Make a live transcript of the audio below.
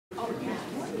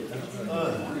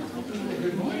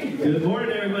Good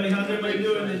morning, everybody. How's everybody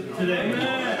doing today?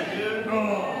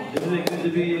 Isn't it good to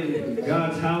be in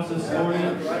God's house this morning?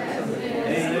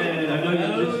 Amen. I know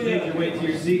you just made your way to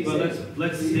your seat, but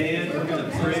let's stand. We're going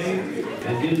to pray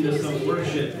and get into some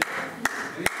worship.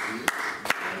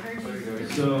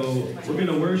 So we're going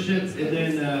to worship, and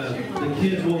then the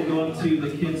kids will go up to the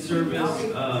kids'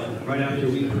 service right after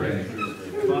we pray.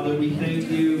 Father, we thank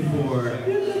you for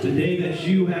the day that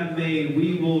you have made.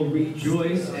 We will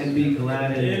rejoice and be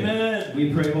glad in it. Amen.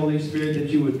 We pray, Holy Spirit,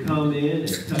 that you would come in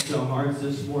and touch our hearts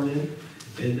this morning.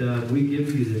 And we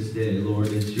give you this day, Lord.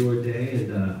 It's your day,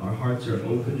 and our hearts are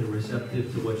open and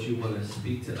receptive to what you want to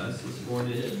speak to us this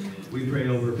morning. We pray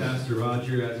over Pastor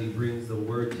Roger as he brings the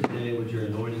word today. Would your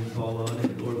anointing fall on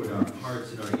it? Lord, would our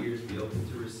hearts and our ears be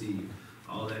open to receive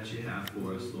all that you have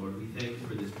for us, Lord. We thank you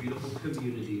for this beautiful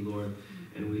community, Lord.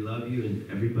 And we love you, and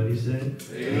everybody said,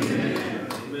 Amen.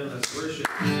 Amen. Let's worship.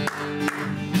 Around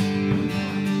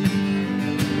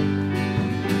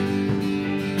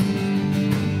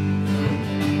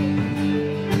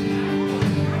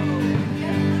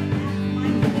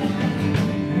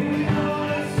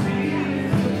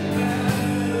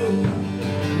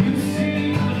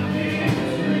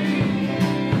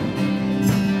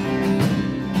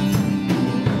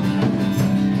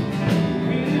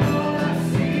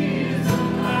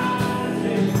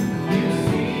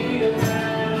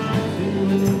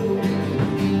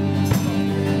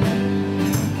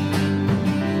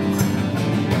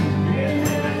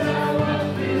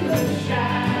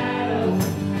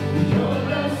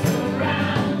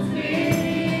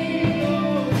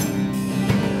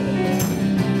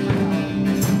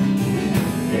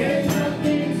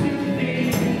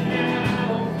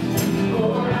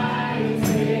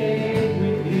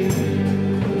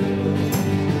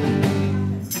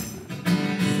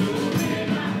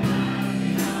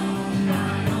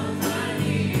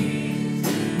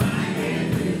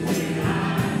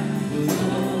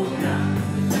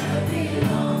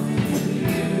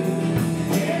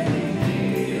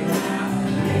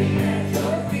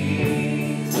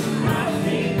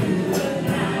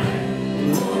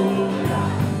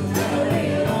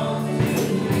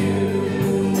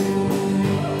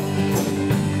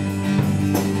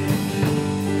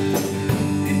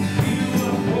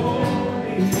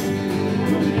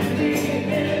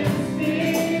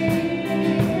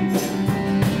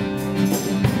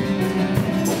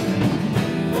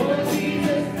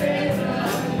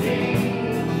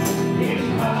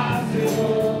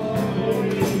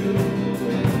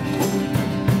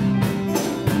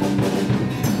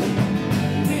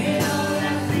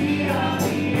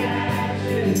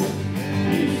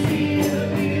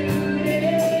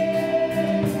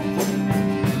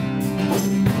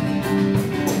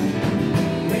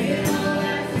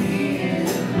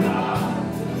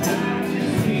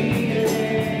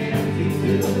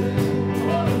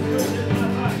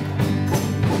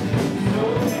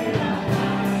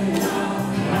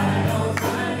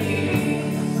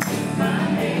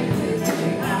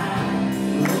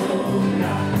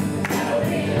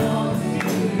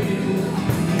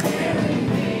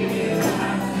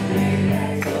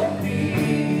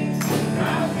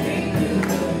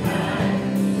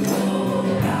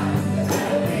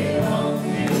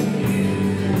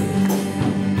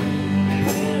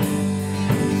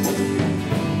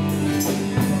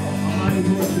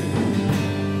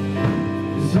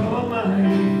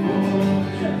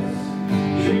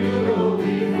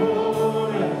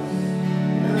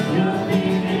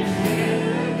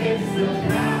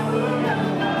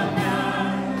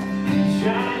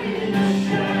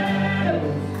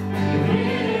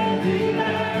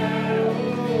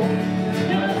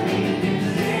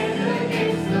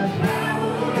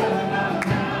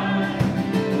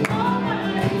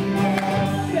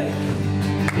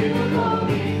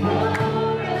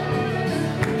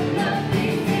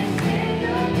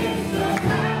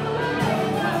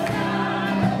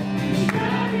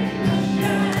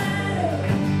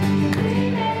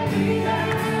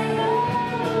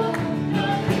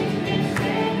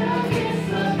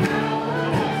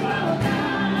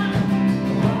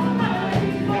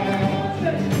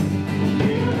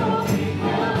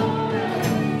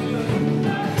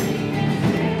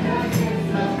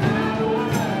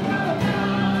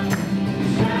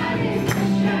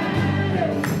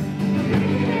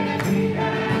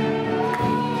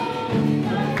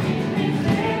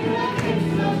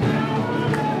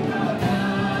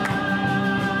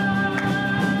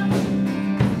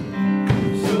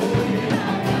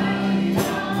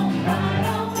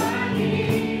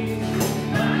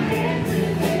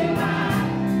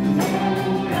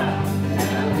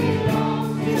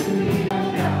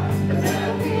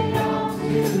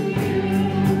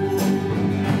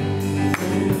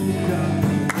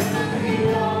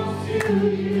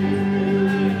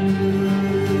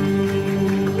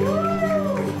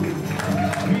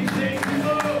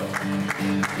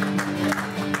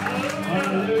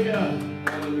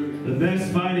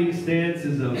best fighting stance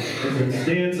is a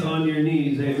stance on your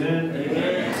knees. Amen?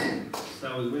 Amen. That's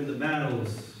how we win the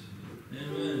battles.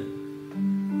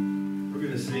 Amen. We're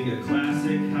going to sing a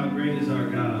classic, How Great Is Our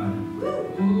God.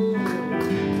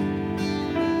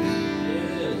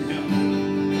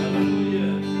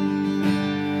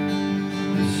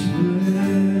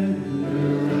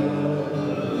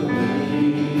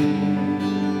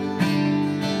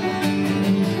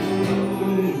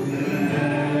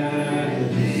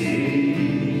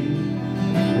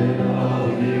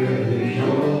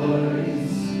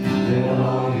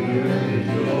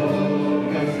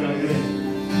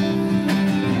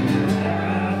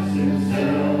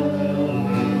 Himself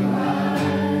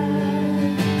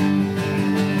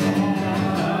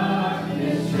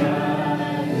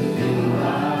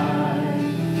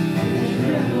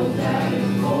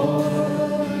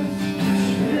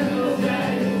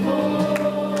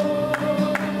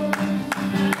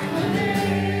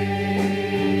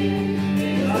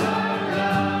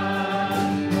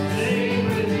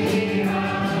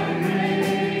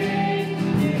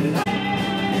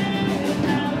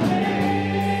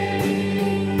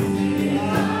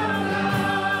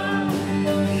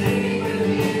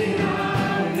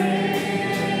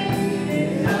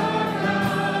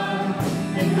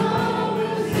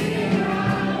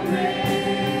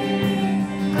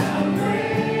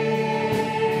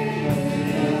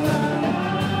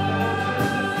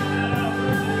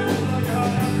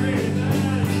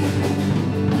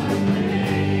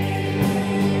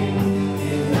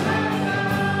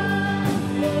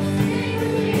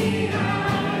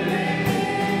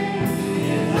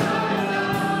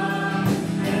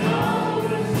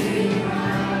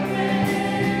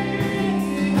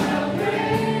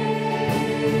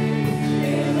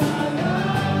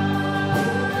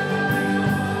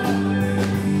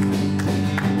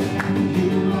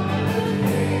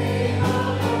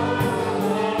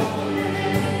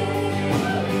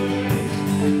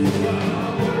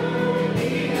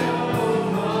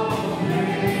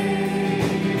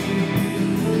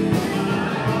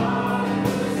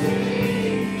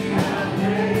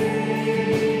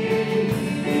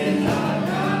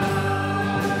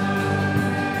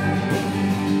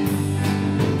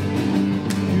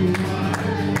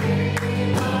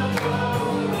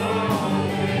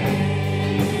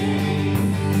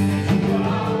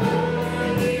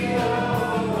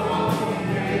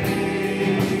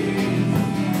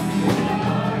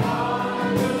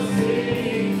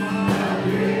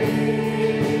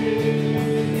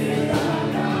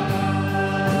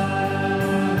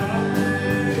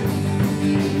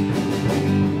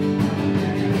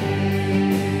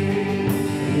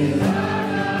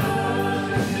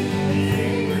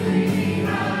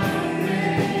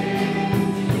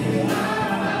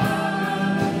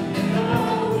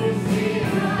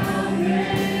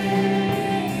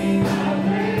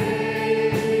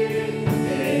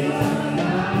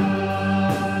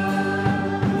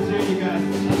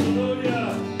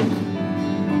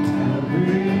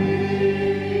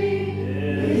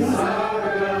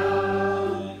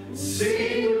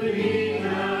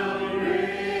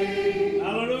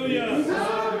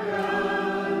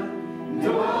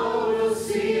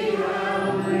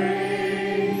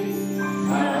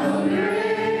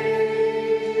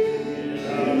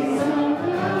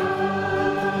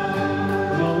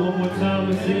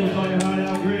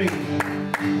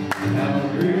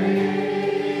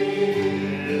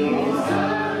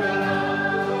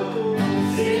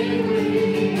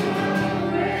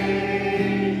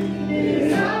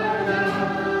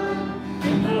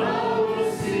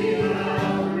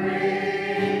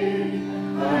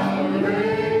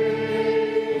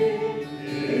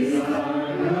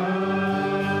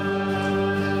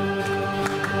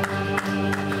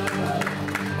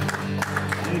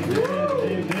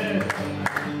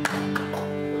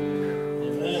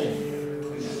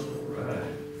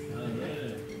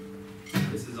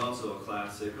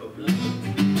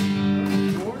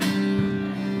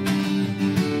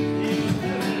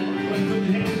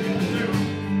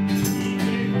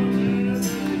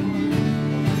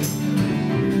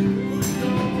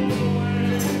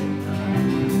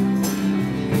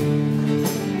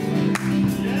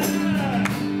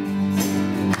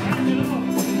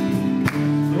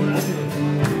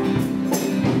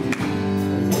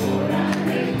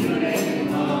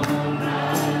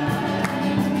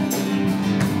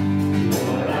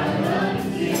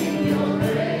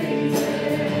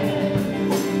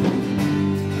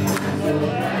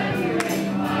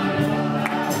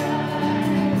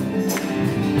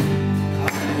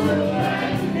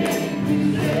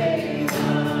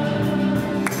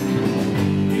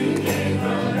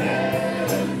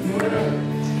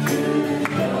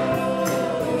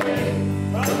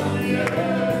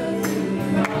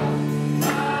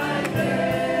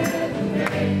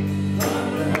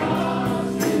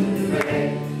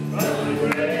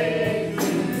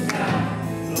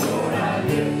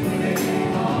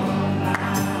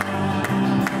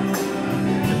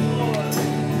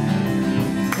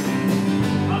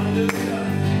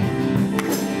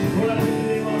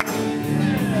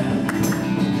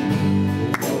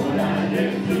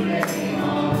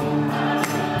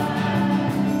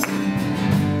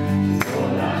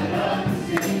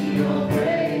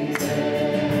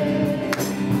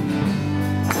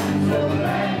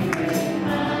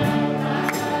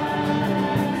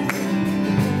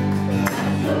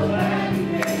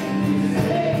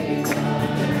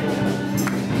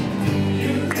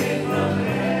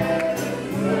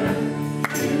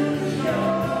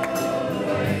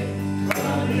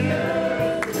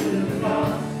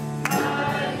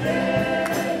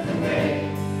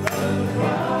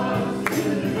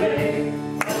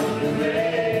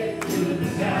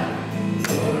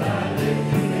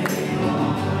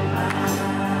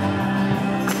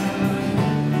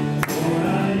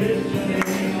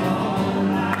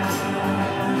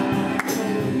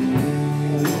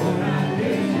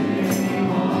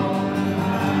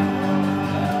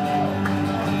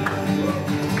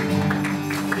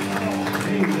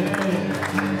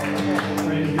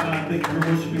Thank you for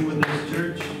worshiping with us,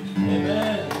 church.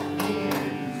 Amen.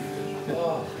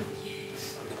 Oh.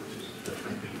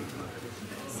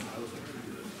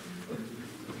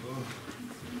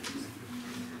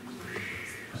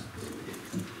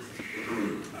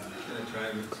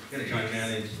 I'm gonna try and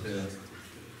manage the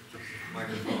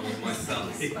microphone with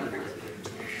myself.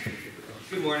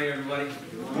 Good morning, everybody.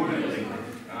 Good morning.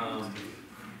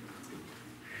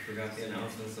 Forgot the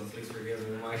announcement, so please forgive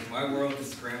me. My world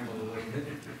is scrambling a little bit.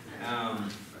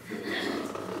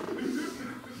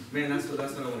 Man, that's what I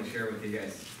want to share with you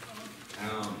guys.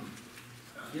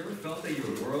 You ever felt that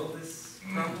your world is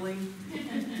crumbling?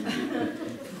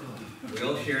 We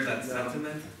all share that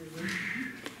sentiment.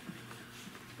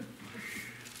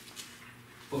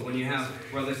 But when you have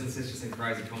brothers and sisters in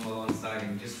Christ who come alongside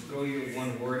and just throw you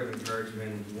one word of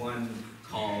encouragement, one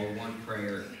call, one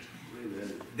prayer,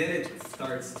 then it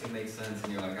starts to make sense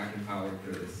and you're like, I can power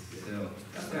through this. So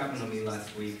that's what happened to me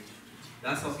last week.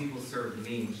 That's how people serve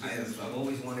me. I've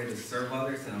always wanted to serve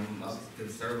others, and I'm up to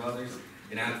serve others.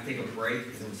 And I had to take a break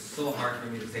because it was so hard for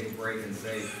me to take a break and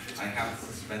say, I have to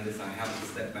suspend this, I have to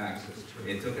step back.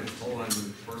 It took a toll on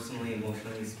me personally,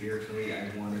 emotionally, spiritually. I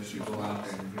wanted to go out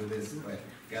there and do this, but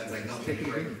God's like, no, take a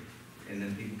break. And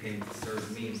then people came to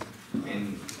serve me.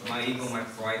 And my ego, my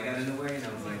pride got in the way, and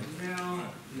I was like,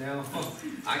 no,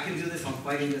 I can do this, I'm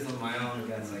fighting this on my own. And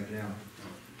God's like, no,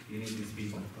 you need these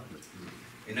people.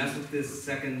 And that's what this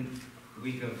second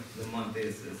week of the month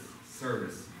is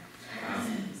service.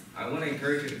 I want to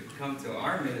encourage you to come to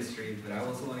our ministry, but I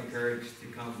also want to encourage you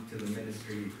to come to the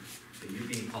ministry that you're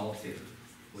being called to,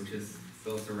 which is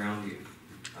those around you.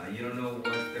 You don't know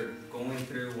what they're going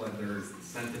through, what their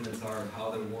sentiments are,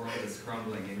 how the world is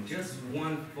crumbling. And just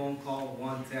one phone call,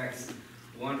 one text,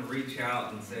 one reach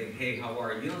out and say, hey, how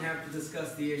are you? You don't have to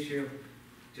discuss the issue,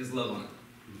 just love on it.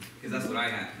 Because that's what I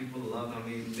had. People loved on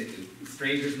me.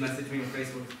 Strangers message me on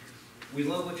Facebook. We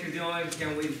love what you're doing.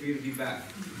 Can't wait for you to be back.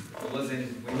 It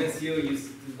wasn't, we miss you.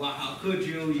 Wow, how could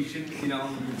you? You should,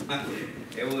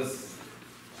 It was,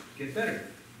 get better.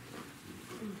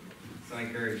 So I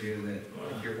encourage you that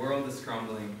if your world is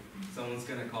crumbling, someone's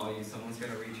going to call you. Someone's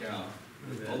going to reach out.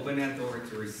 Open that door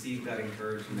to receive that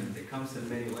encouragement. It comes in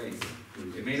many ways.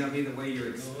 It may not be the way you're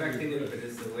expecting it, but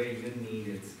it's the way you need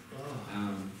it.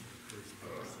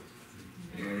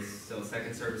 Anyways, so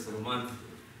second service of the month,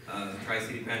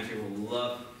 Tri-City Pantry will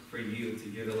love for you to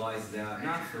utilize that,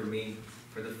 not for me,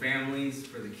 for the families,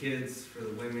 for the kids, for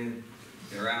the women.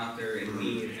 They're out there in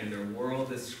need, and their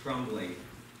world is crumbling,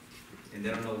 and they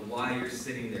don't know why you're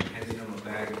sitting there handing them a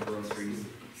bag of groceries,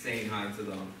 saying hi to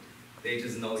them. They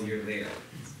just know you're there.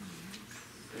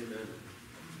 Amen.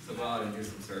 So go out and do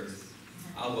some service.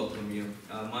 I'll welcome you.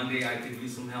 Monday, I could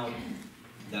use some help.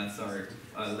 That's our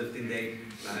lifting day.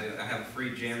 I have a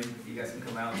free gym. You guys can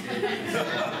come out too.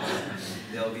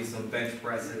 There'll be some bench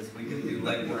presses. We can do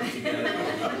leg work together.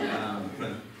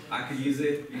 I could use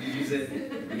it. You could use it.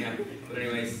 Yeah. But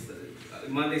anyways,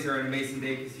 Mondays are an amazing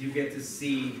day because you get to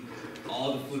see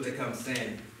all the food that comes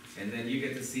in, and then you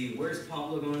get to see where's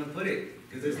Pablo going to put it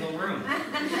because there's no room.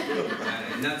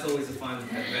 And that's always a fun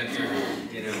adventure.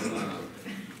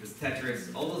 This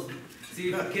Tetris, all those.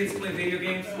 See, if kids play video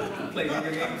games,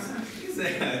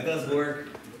 it does work.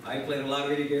 I played a lot of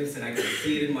video games and I can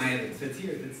see it in my head. It fits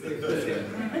here, it fits there, it fits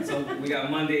there. So we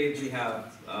got Monday, we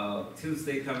have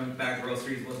Tuesday coming back,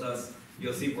 groceries with us.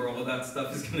 You'll see where all that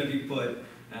stuff is going to be put.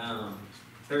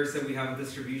 Thursday we have a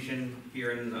distribution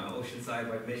here in Oceanside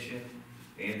by Mission.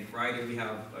 And Friday we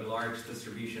have a large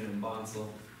distribution in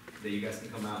Bonsall that you guys can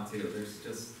come out to. There's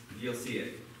just, you'll see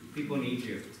it. People need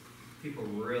you. People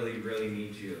really, really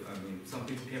need you. I mean, some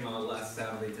people came out last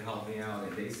Saturday to help me out,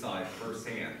 and they saw it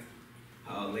firsthand.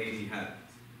 How a lady had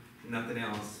nothing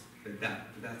else, but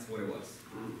that's what it was.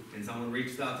 And someone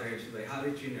reached out to her, and she's like, how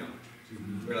did you know?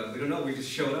 We're like, we don't know, we just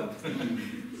showed up.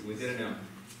 We didn't know.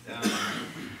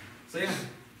 So yeah,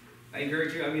 I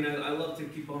encourage you. I mean, I love to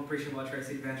keep on preaching about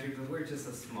Tri-City Pantry, but we're just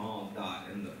a small dot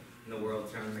in the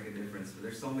world trying to make a difference. But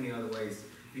there's so many other ways.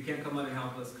 If you can't come out and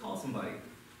help us, call somebody.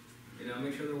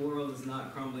 Make sure the world is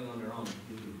not crumbling on their own.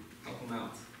 Help them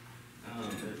out.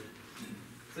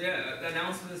 So yeah, the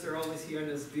announcements are always here in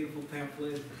this beautiful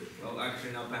pamphlet. Well,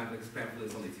 actually not pamphlet, because pamphlet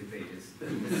is only 2 pages.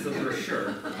 This is a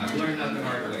brochure. I've learned that the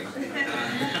hard way.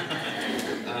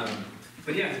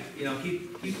 But yeah,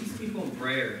 keep these people in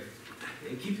prayer.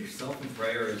 And keep yourself in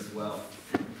prayer as well.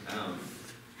 A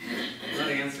lot of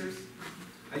answers.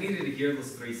 I needed to hear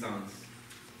those 3 songs.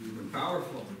 They're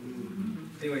powerful.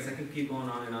 Anyways, I can keep going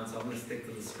on and on, so I'm going to stick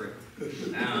to the script.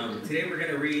 Today we're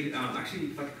going to read, actually,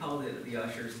 if I could call the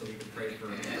ushers so we can pray for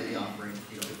the offering,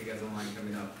 if you guys don't mind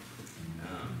coming up.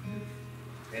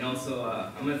 And also,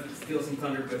 I'm going to steal some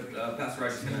thunder, but Pastor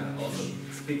Rice is going to also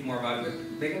speak more about it.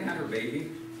 But Megan had her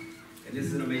baby, and this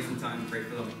is an amazing time to pray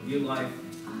for them. New life,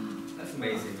 that's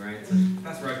amazing, right? So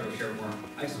Pastor Rice will share more.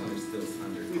 I just want to steal his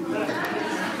thunder.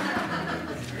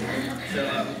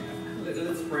 So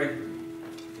let's pray.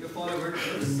 Dear Father, we're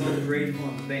just so grateful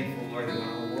and thankful, Lord, that when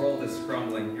our world is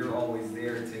crumbling, you're always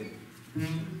there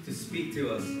to speak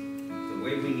to us the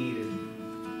way we need it.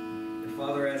 And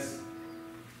Father, as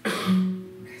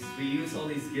we use all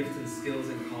these gifts and skills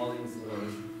and callings,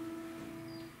 Lord,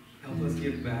 help us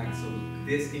give back so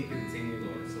this can continue,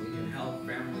 Lord, so we can help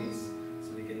families,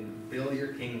 so we can build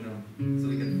your kingdom, so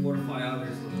we can fortify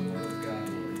others with the word of God,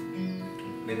 Lord.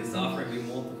 May this offering be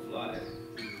multiplied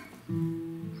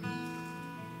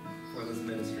for this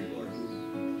ministry, Lord.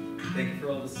 Thank you for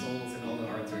all the souls and all the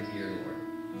hearts are here, Lord.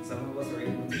 Some of us are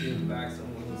able to give back, some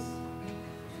of us,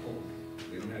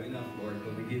 we don't have enough, Lord,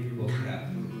 but we give you what we have.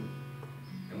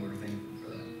 And we're thankful for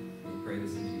that. We pray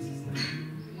this in Jesus'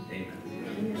 name.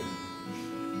 Amen.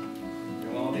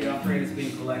 And while the offering is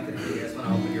being collected, if you guys want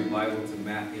to open your Bible to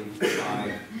Matthew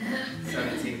 5,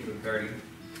 17 through 30.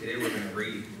 Today we're going to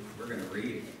read. We're going to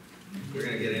read. We're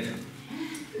going to get in it.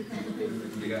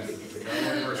 We got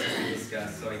more verses to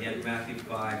discuss. So again, Matthew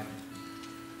 5,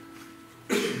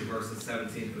 verses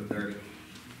 17 through 30.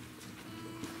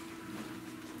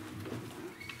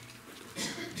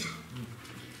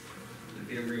 If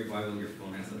you didn't bring your Bible, your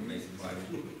phone has an amazing Bible.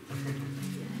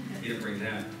 If you didn't bring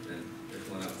that, then there's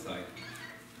one outside.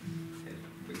 And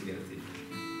we can get it to you.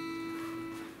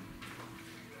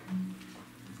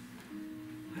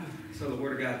 So the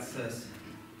Word of God says,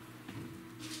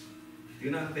 "Do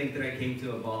not think that I came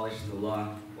to abolish the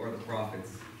law or the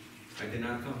prophets. I did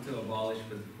not come to abolish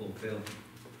but to fulfill.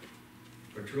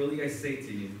 For truly I say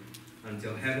to you,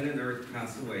 until heaven and earth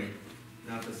pass away,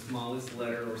 not the smallest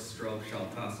letter or stroke shall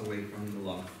pass away from the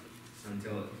law,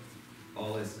 until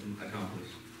all is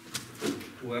accomplished.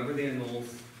 Whoever then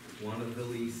annuls one of the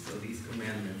least of these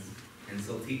commandments, and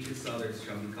so teaches others,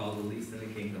 shall be called the least in the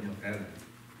kingdom of heaven.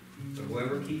 But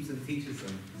whoever keeps and teaches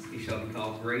them, he shall be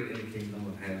called great in the kingdom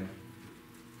of heaven.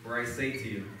 For I say to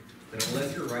you, that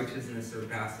unless your righteousness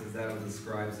surpasses that of the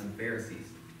scribes and Pharisees,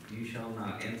 you shall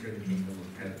not enter the kingdom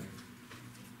of heaven.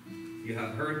 You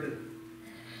have heard that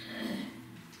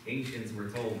ancients were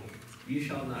told, you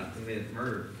shall not commit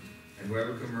murder, and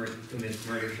whoever commits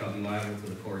murder shall be liable to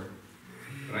the court.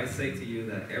 But I say to you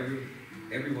that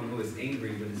everyone who is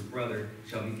angry with his brother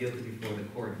shall be guilty before the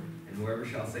court, and whoever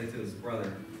shall say to his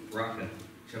brother, Raka,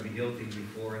 shall be guilty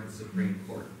before the Supreme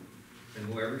Court. And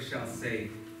whoever shall say,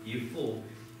 you fool,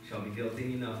 shall be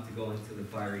guilty enough to go into the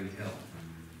fiery hell.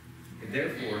 If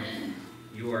therefore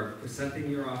you are presenting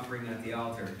your offering at the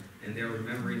altar, and there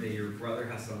remembering that your brother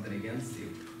has something against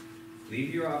you,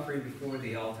 leave your offering before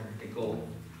the altar and go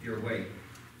your way.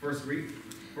 First be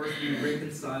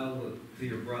reconciled to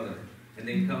your brother, and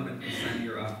then come and present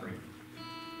your offering.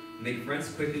 Make friends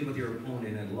quickly with your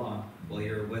opponent at law while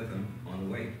you are with him on the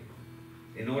way,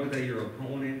 in order that your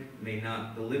opponent may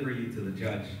not deliver you to the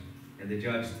judge, and the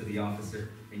judge to the officer,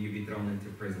 and you be thrown into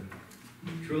prison.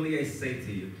 Truly I say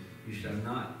to you, you shall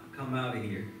not come out of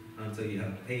here until you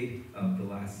have paid up the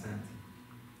last cent.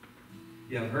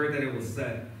 You have heard that it was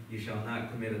said, you shall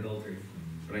not commit adultery.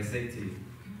 But I say to you,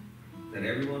 that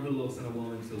everyone who looks at a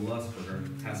woman to lust for her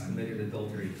has committed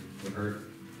adultery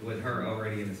with her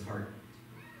already in his heart.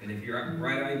 And if your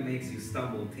right eye makes you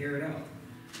stumble, tear it out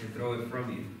and throw it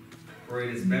from you. For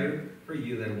it is better for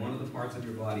you that one of the parts of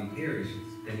your body perish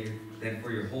than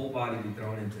for your whole body be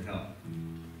thrown into hell.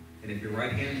 And if your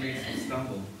right hand makes you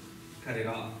stumble, cut it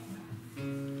off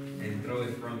and throw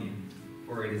it from you.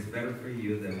 For it is better for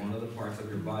you that one of the parts of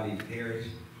your body perish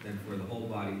than for the whole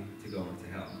body to go into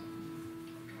hell."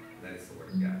 That is the word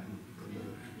of God.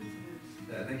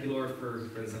 Thank you, Lord, for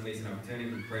this amazing opportunity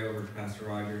to pray over Pastor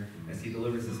Roger as he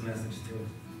delivers this message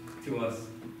to us.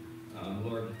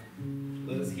 Lord,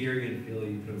 let us hear you and feel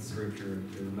you through the scripture,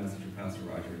 through the message of Pastor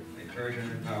Roger. Encourage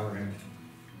and empower him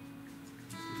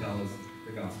to tell us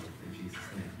the gospel. In Jesus'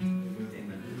 name,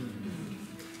 amen.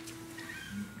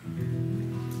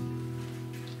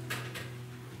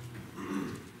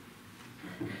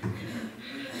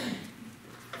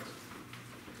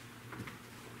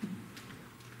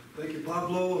 Thank you,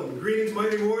 Pablo, and greetings,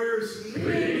 mighty warriors.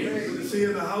 Greetings. Good to see you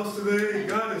in the house today.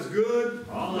 God is good.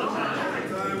 All the time. All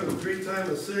the time, and a great time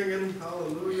of singing.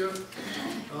 Hallelujah.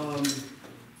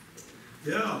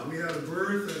 Yeah, we had a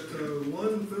birth at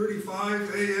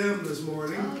 1:35 a.m. this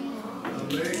morning.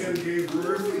 Megan gave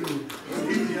birth to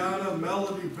Viviana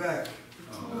Melody Beck.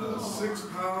 6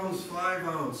 pounds, 5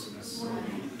 ounces.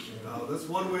 That's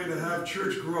one way to have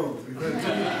church growth. We've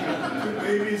had two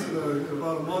babies in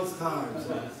about a month's time,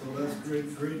 so that's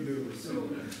great news. So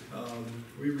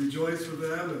we rejoice with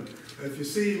them. And if you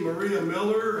see Maria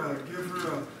Miller, give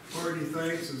her a hearty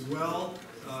thanks as well.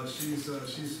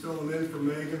 She's filling in for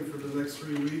Megan for the next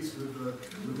 3 weeks with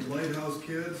the Lighthouse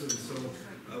kids, and so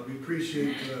we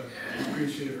appreciate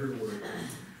her work.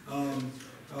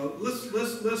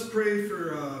 Let's pray for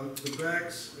the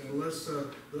Becks, and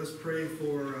let's pray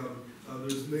for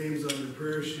there's names on the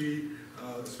prayer sheet.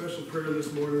 Special prayer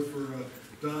this morning for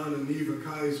Don and Neva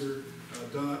Kaiser.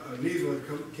 Neva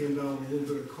came down with a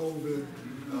little bit of COVID.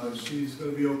 She's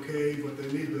going to be okay, but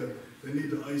they need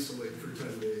to isolate for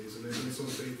 10 days, and they've been so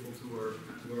faithful to our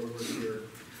work here.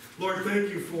 Lord, thank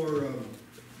you for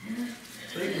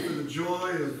the joy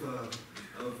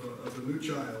of a new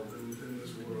child in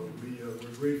this world.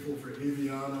 We're grateful for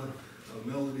Aviana,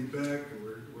 Melody Beck, and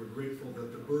we're grateful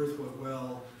that the birth went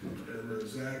well, and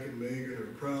Zach and Megan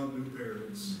are proud new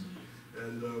parents.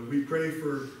 And we pray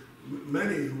for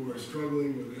many who are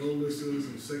struggling with illnesses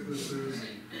and sicknesses.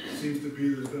 It seems to be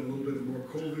there's been a little bit more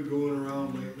COVID going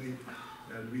around lately.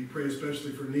 And we pray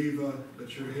especially for Neva,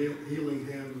 that your healing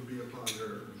hand would be upon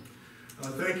her.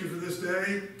 Thank you for this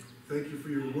day. Thank you for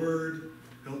your word.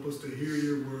 Help us to hear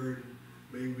your word.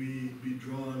 May we be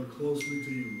drawn closely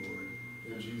to you, Lord.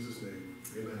 In Jesus' name,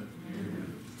 amen.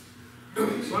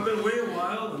 So I've been away a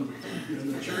while,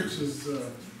 and the church is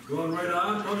going right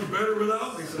on. Probably better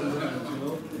without me sometimes, you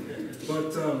know.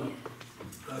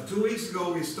 But 2 weeks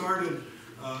ago, we started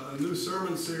a new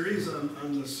sermon series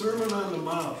on the Sermon on the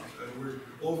Mount. And we're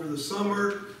over the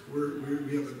summer.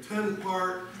 We have a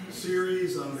 10-part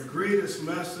series on the greatest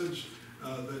message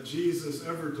that Jesus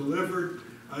ever delivered.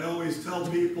 I always tell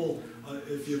people,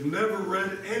 if you've never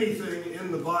read anything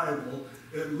in the Bible,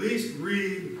 at least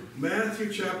read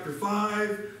Matthew chapter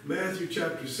 5, Matthew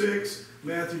chapter 6,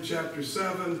 Matthew chapter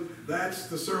 7. That's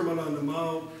the Sermon on the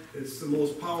Mount. It's the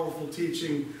most powerful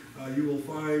teaching you will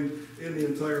find in the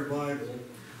entire Bible.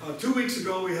 2 weeks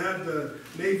ago, we had the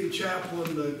Navy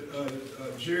chaplain,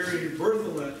 Jerry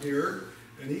Bertholet, here,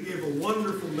 and he gave a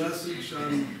wonderful message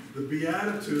on the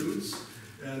Beatitudes.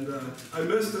 And I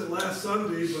missed it last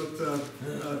Sunday,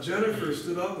 but Jennifer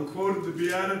stood up and quoted the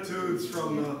Beatitudes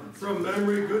from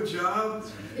memory. Good job.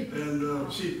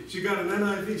 And she got an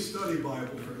NIV study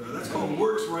Bible for that. That's called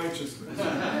Works Righteousness.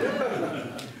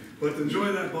 But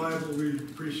enjoy that Bible. We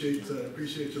appreciate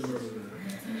you learning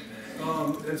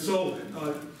that. And so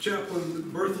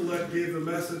Chaplain Bertholet gave the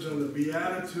message on the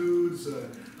Beatitudes,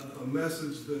 a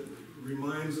message that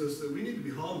reminds us that we need to be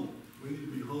humble. We need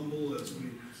to be humble as we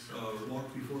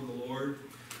walk before the Lord.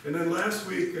 And then last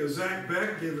week, Zach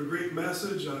Beck gave a great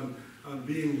message on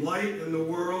being light in the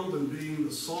world and being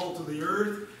the salt of the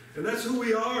earth. And that's who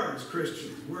we are as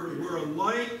Christians. We're a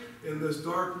light in this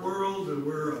dark world, and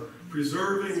we're a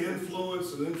preserving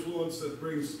influence, an influence that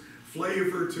brings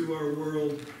flavor to our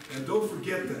world. And don't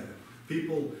forget that.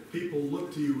 People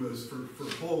look to you as for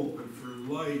hope and for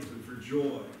light and for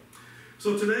joy.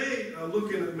 So today,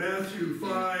 looking at Matthew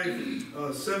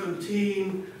 5,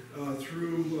 17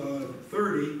 through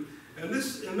 30, and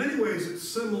this, in many ways, it's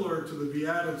similar to the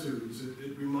Beatitudes.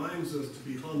 It reminds us to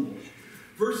be humble.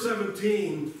 Verse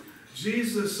 17,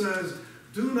 Jesus says,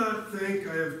 "Do not think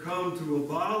I have come to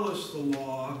abolish the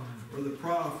law or the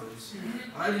prophets.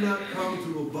 I've not come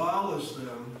to abolish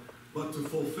them, but to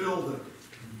fulfill them."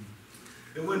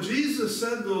 And when Jesus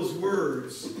said those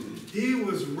words, he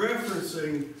was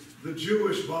referencing the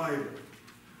Jewish Bible.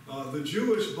 The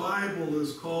Jewish Bible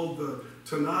is called the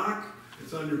Tanakh.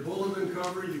 It's on your bulletin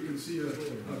cover. You can see a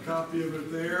copy of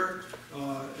it there.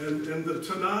 And the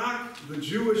Tanakh, the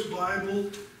Jewish Bible,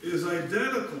 is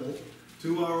identical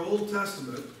to our Old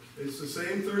Testament. It's the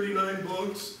same 39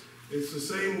 books. It's the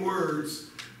same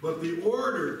words, but the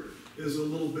order is a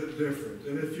little bit different.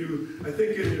 And I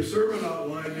think in your sermon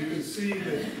outline, you can see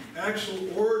the actual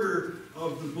order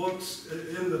of the books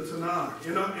in the Tanakh.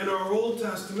 In our Old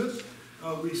Testament,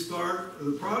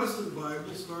 the Protestant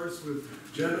Bible starts with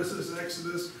Genesis,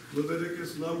 Exodus,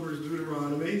 Leviticus, Numbers,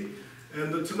 Deuteronomy.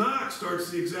 And the Tanakh starts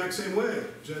the exact same way.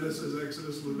 Genesis,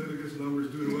 Exodus, Leviticus, Numbers,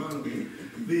 Deuteronomy.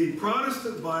 The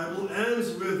Protestant Bible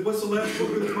ends with, what's the last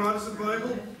book of the Protestant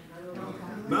Bible?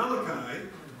 Malachi.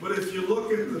 But if you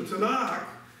look at the Tanakh,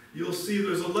 you'll see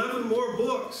there's 11 more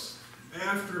books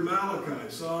after Malachi.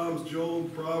 Psalms,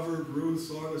 Job, Proverbs, Ruth,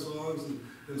 Song of Songs,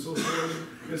 and so forth.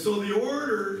 And so the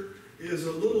order is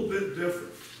a little bit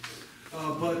different.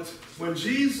 But when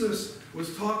Jesus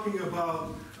was talking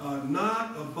about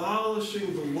not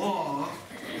abolishing the law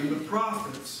and the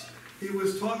prophets, he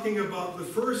was talking about the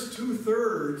first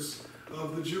 2/3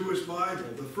 of the Jewish Bible.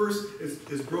 The first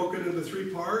is broken into three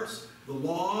parts: the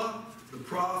law, the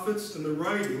prophets, and the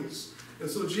writings. And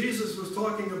so Jesus was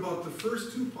talking about the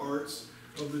first two parts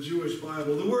of the Jewish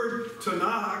Bible. The word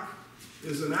Tanakh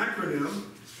is an acronym.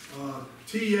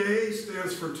 TA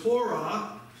stands for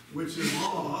Torah, which is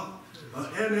law.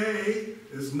 NA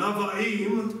is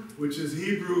Navaim, which is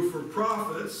Hebrew for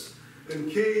prophets. And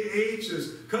KH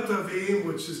is Ketuvim,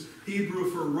 which is Hebrew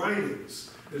for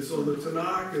writings. And so the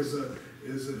Tanakh is an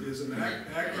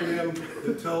acronym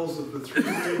that tells of the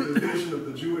three-way division of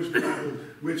the Jewish Bible,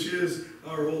 which is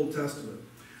our Old Testament.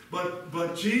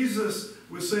 But Jesus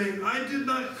was saying, I did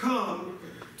not come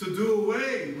to do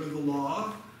away with the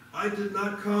law. I did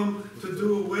not come to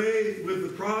do away with the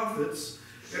prophets.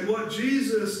 And what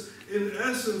Jesus, in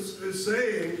essence, is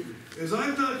saying is,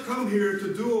 I've not come here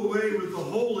to do away with the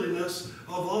holiness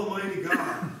of Almighty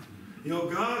God. You know,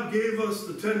 God gave us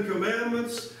the Ten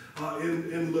Commandments.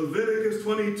 In Leviticus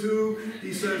 22,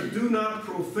 he says, do not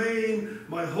profane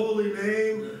my holy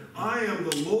name. I am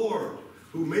the Lord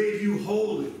who made you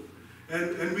holy.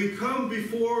 And we come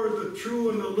before the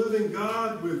true and the living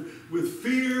God with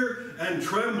fear and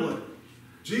trembling.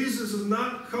 Jesus is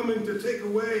not coming to take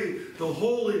away the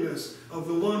holiness of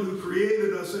the one who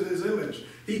created us in his image.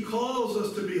 He calls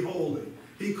us to be holy.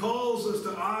 He calls us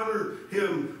to honor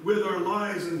him with our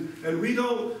lives, and we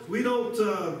don't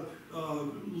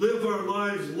live our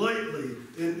lives lightly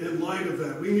in light of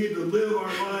that. We need to live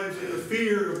our lives in the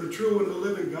fear of the true and the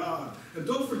living God. And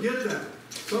don't forget that.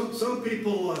 Some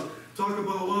people talk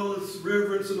about, well, it's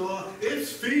reverence and awe.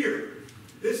 It's fear.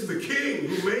 It's the King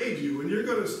who made you, and you're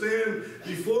going to stand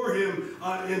before him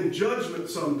in judgment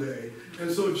someday.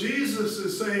 And so Jesus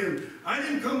is saying, I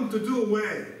didn't come to do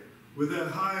away with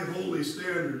that high holy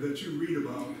standard that you read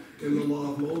about in the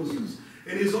law of Moses.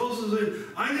 And he's also saying,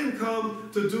 I didn't come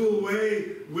to do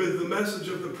away with the message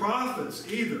of the prophets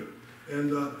either.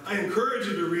 And I encourage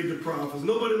you to read the prophets.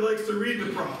 Nobody likes to read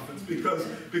the prophets because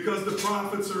the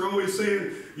prophets are always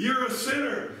saying, you're a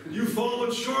sinner. You've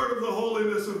fallen short of the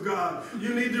holiness of God.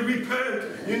 You need to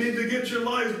repent. You need to get your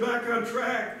lives back on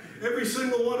track. Every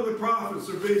single one of the prophets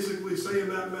are basically saying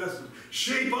that message.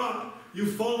 Shape up.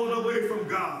 You've fallen away from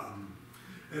God.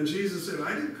 And Jesus said,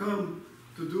 I didn't come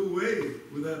to do away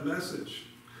with that message.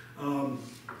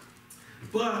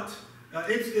 But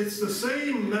it's the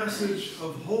same message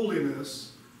of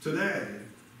holiness today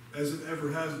as it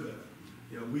ever has been.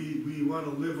 You know, we want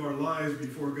to live our lives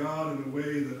before God in a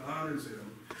way that honors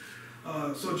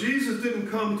him. So Jesus didn't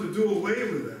come to do away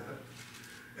with that.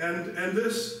 And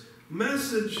this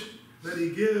message that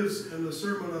he gives in the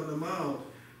Sermon on the Mount,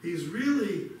 he's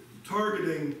really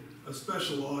targeting a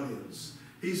special audience.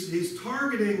 He's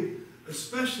targeting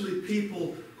especially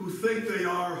people who think they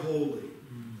are holy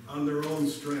on their own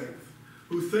strength,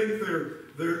 who think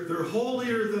they're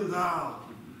holier than thou,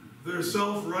 they're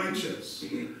self-righteous.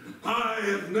 I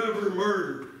have never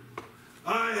murdered.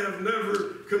 I have never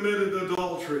committed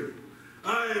adultery.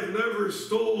 I have never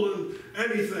stolen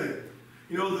anything.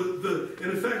 You know,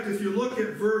 and in fact, if you look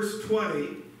at verse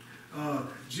 20,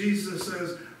 Jesus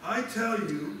says, I tell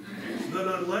you that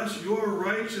unless your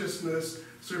righteousness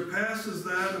surpasses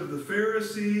that of the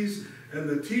Pharisees and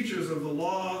the teachers of the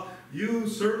law, you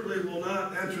certainly will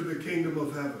not enter the kingdom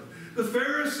of heaven. The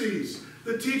Pharisees,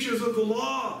 the teachers of the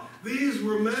law, these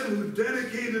were men who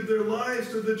dedicated their lives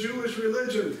to the Jewish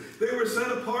religion. They were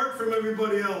set apart from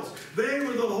everybody else. They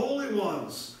were the holy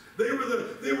ones. They were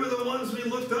the ones we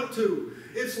looked up to.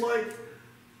 It's like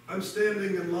I'm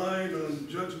standing in line on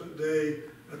Judgment Day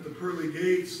at the pearly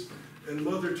gates, and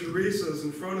Mother Teresa's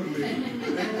in front of me,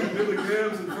 and Billy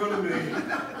Graham's in front of me,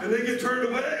 and they get turned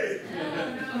away.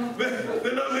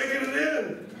 They're not making it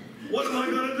in. What am I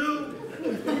going to do?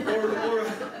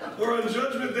 Or on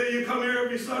Judgment Day, you come here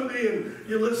every Sunday and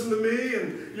you listen to me,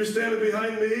 and you're standing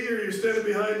behind me, or you're standing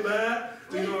behind Matt,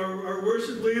 you know, our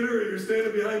worship leader, or you're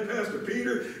standing behind Pastor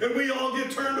Peter, and we all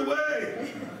get turned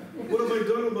away. What have I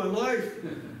done with my life?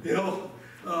 You know,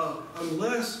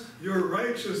 unless your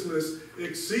righteousness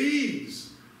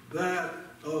exceeds that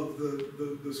of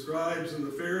the scribes and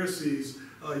the Pharisees,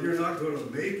 you're not going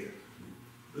to make it.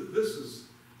 This is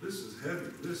heavy.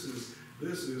 This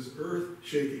is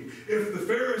earth-shaking. If the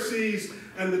Pharisees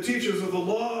and the teachers of the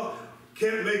law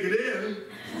can't make it in,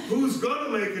 who's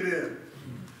going to make it in?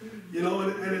 You know,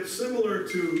 and it's similar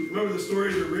to, remember the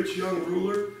story of the rich young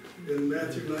ruler in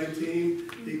Matthew 19?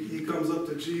 He comes up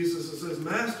to Jesus and says,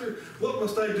 Master, what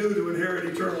must I do to inherit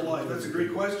eternal life? That's a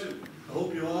great question. I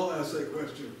hope you all ask that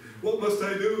question. What must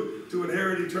I do to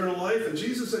inherit eternal life? And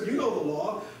Jesus said, you know the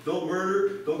law. Don't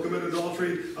murder, don't commit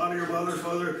adultery, honor your mother and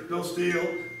father, don't steal,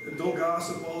 don't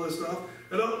gossip, all this stuff.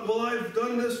 Well, I've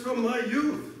done this from my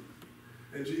youth.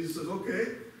 And Jesus says, okay,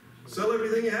 sell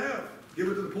everything you have, give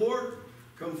it to the poor,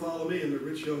 come follow me. And the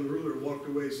rich young ruler walked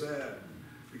away sad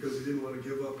because he didn't want to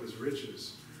give up his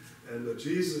riches. And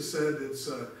Jesus said it's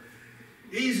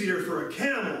easier for a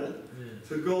camel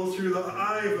to go through the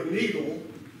eye of a needle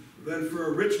than for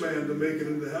a rich man to make it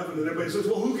into heaven. And everybody says,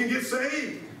 well, who can get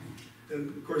saved? And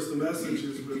of course the message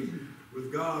is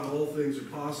with God, all things are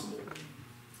possible.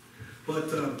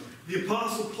 But the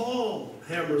Apostle Paul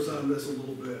hammers on this a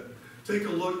little bit. Take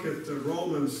a look at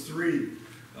Romans 3.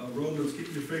 Romans,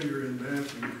 keep your finger in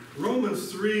Matthew.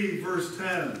 Romans 3, verse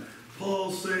 10.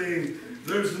 Paul's saying,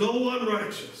 there's no one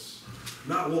righteous,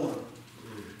 not one.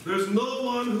 There's no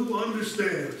one who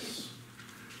understands.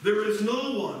 There is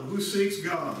no one who seeks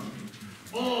God.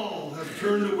 All have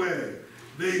turned away.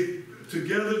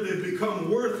 Together they've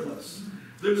become worthless.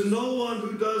 There's no one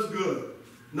who does good,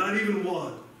 not even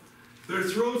one. Their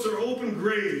throats are open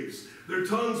graves. Their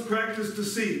tongues practice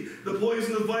deceit. The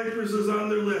poison of vipers is on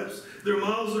their lips. Their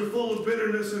mouths are full of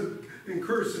bitterness and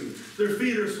cursing. Their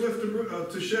feet are swift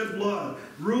to shed blood.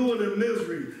 Ruin and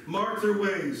misery mark their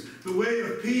ways. The way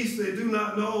of peace they do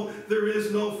not know. There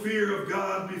is no fear of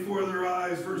God before their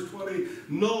eyes. Verse 20,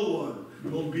 no one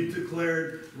will be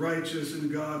declared righteous in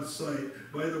God's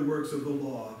sight by the works of the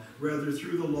law. Rather,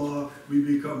 through the law, we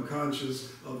become conscious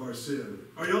of our sin.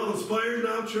 Are y'all inspired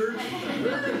now, church?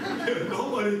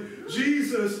 Nobody.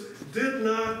 Jesus did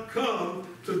not come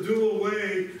to do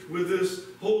away with this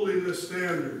holiness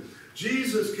standard.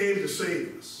 Jesus came to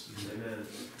save us. Amen.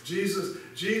 Jesus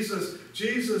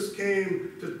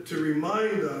came to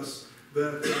remind us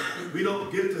that we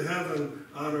don't get to heaven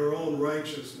on our own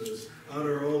righteousness, on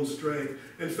our own strength.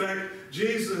 In fact,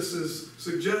 Jesus is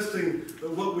suggesting that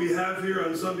what we have here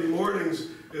on Sunday mornings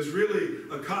is really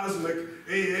a cosmic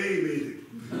AA meeting.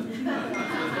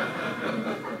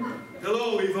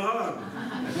 Hello, Yvonne.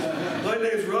 My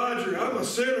name's Roger. I'm a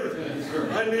sinner.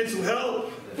 I need some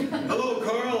help. Hello,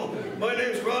 Carl. My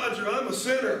name's Roger. I'm a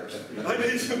sinner. I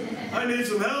need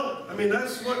some help. I mean,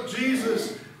 that's what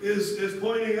Jesus is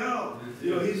pointing out.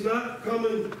 You know, he's not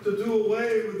coming to do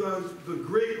away with the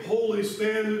great holy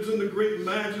standards and the great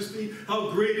majesty. How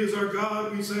great is our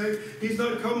God, we say. He's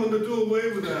not coming to do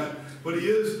away with that. But he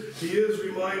is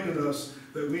reminding us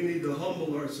that we need to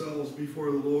humble ourselves before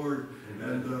the Lord,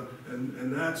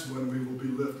 and that's when we will be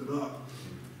lifted up.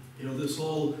 You know, this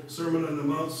whole Sermon on the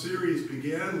Mount series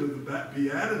began with the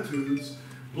Beatitudes.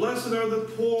 Blessed are the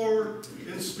poor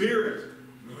in spirit.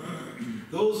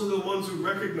 Those are the ones who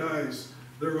recognize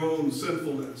their own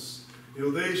sinfulness. You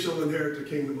know, they shall inherit the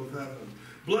kingdom of heaven.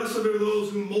 Blessed are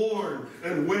those who mourn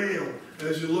and wail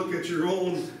as you look at your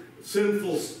own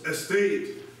sinful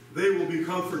estate. They will be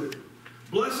comforted.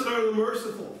 Blessed are the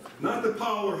merciful, not the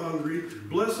power-hungry.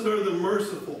 Blessed are the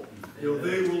merciful. You know,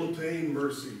 they will obtain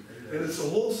mercy. And it's a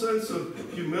whole sense of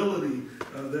humility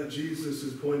that Jesus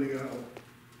is pointing out.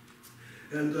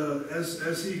 And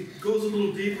as he goes a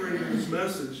little deeper into his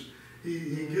message,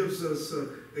 he gives us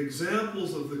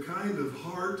examples of the kind of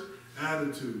heart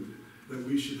attitude that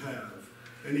we should have.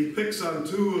 And he picks on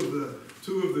two of the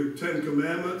 10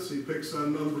 commandments. He picks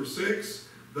on number 6,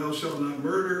 thou shalt not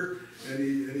murder. And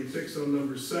he picks on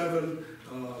number 7,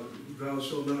 thou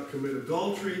shalt not commit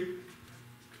adultery.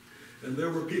 And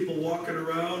there were people walking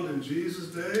around in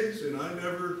Jesus' day saying, I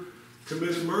never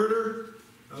committed murder.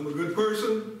 I'm a good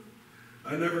person.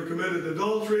 I never committed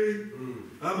adultery.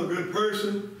 I'm a good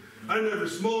person. I never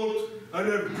smoked. I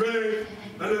never drank.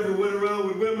 I never went around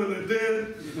with women that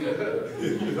did.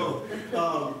 You know,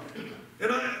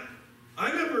 and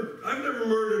I've never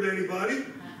murdered anybody.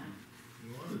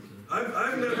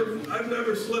 I've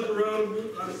never slept around.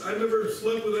 I've never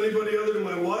slept with anybody other than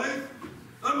my wife.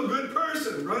 I'm a good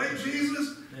person, right,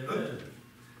 Jesus? But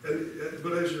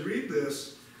as you read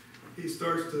this, he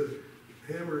starts to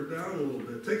hammer it down a little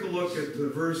bit. Take a look at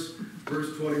verse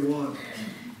 21.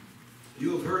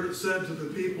 You have heard it said to the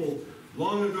people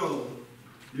long ago,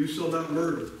 you shall not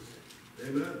murder.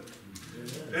 Amen. Amen.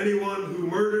 Anyone who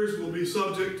murders will be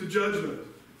subject to judgment.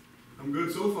 I'm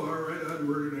good so far, right? I haven't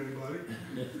murdered anybody.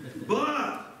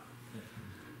 But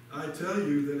I tell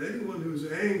you that anyone who's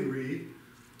angry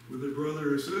with a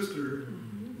brother or sister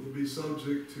will be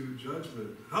subject to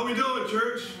judgment. How we doing,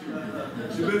 church?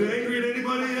 You been angry at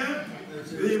anybody yet?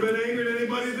 You been angry at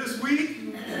anybody this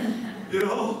week? You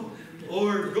know?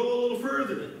 Or go a little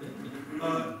further.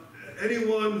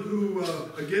 Anyone who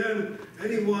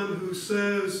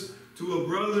says to a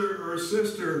brother or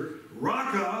sister,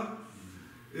 Raka,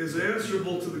 is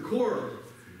answerable to the court.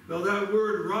 Now that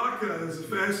word Raka is a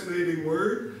fascinating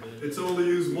word. It's only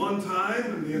used one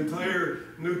time in the entire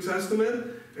New Testament,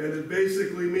 and it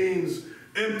basically means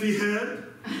empty head,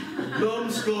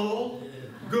 numbskull,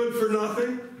 good for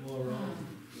nothing.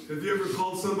 Have you ever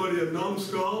called somebody a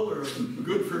numbskull or a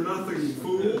good for nothing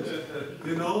fool?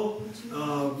 You know,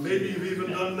 maybe you've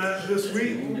even done that this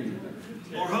week.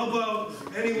 Or how about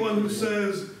anyone who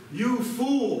says, "You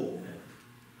fool,"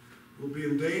 will be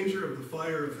in danger of the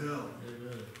fire of hell.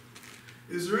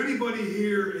 Is there anybody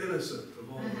here innocent of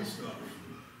all this stuff?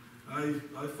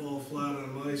 I fall flat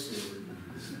on my sword.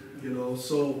 You know,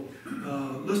 so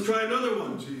let's try another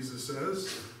one, Jesus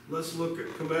says. Let's look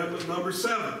at commandment number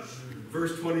 7.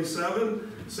 Verse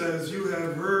 27 says, "You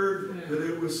have heard that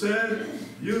it was said,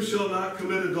 you shall not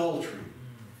commit adultery."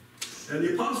 And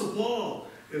the Apostle Paul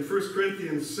in 1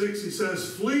 Corinthians 6, he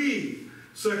says, "Flee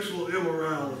sexual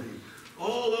immorality.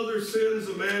 All other sins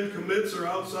a man commits are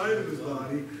outside of his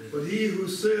body, but he who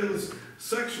sins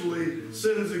sexually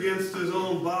sins against his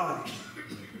own body."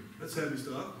 That's heavy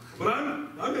stuff. But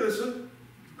I'm innocent.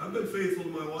 I've been faithful to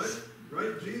my wife,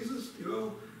 right, Jesus? You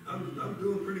know, I'm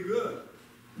doing pretty good.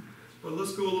 But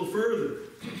let's go a little further.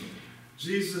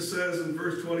 Jesus says in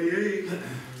verse 28,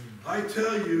 "I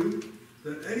tell you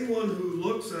that anyone who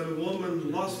looks at a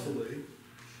woman lustfully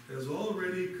has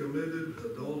already committed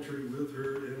adultery with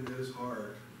her in his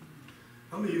heart."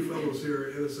 How many of you fellows here are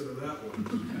innocent of that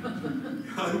one?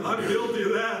 I'm guilty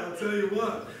of that, I'll tell you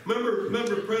what.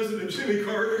 Remember President Jimmy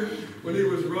Carter when he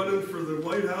was running for the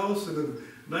White House, and in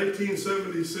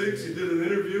 1976 he did an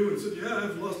interview and said, "Yeah,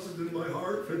 I've lusted in my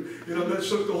heart," and you know that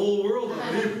shook the whole world up.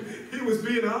 He was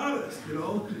being honest, you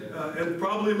know, and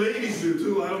probably ladies do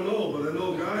too. I don't know, but I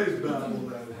know guys battle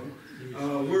that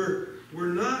one.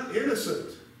 We're not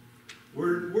innocent.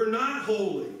 We're not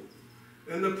holy.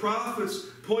 And the prophets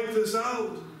point this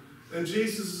out. And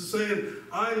Jesus is saying,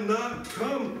 I've not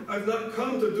come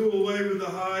to do away with the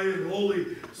high and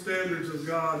holy standards of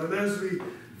God. And as we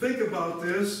think about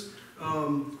this,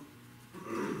 you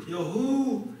know,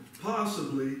 who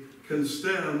possibly can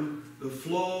stem the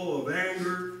flow of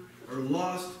anger or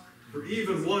lust for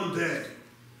even one day?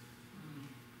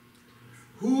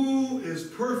 Who is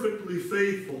perfectly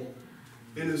faithful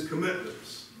in his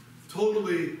commitments,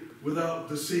 totally without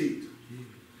deceit?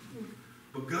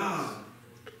 But God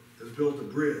has built a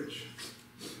bridge,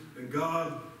 and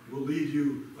God will lead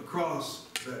you across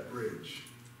that bridge.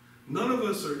 None of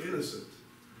us are innocent.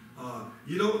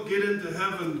 You don't get into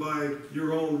heaven by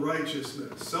your own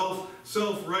righteousness.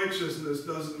 Self-righteousness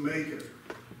doesn't make it.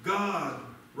 God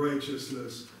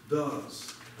righteousness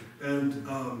does. And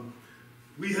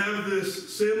we have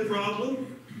this sin problem.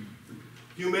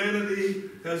 Humanity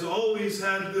has always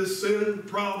had this sin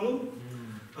problem.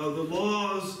 The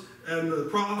laws and the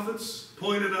prophets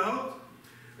pointed out,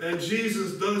 and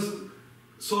Jesus doesn't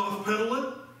soft pedal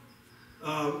it.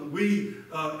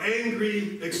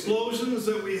 Angry explosions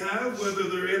that we have, whether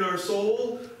they're in our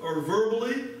soul or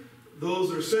verbally,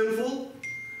 those are sinful.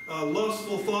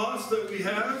 Lustful thoughts that we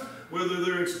have, whether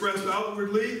they're expressed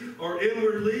outwardly or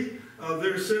inwardly,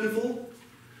 they're sinful.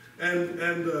 And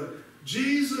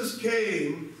Jesus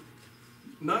came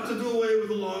not to do away with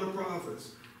the law and the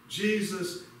prophets.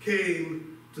 Jesus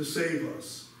came to save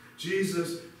us.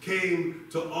 Jesus came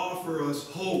to offer us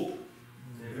hope.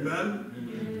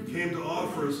 Amen? He came to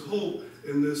offer us hope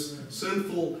in this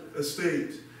sinful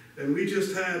estate. And we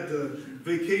just had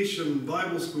vacation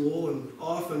Bible school, and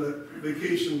often at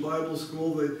vacation Bible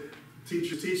school, the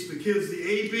teachers teach the kids the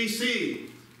ABC.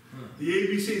 The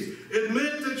ABCs.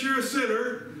 Admit that you're a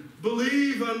sinner,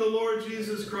 believe on the Lord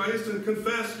Jesus Christ, and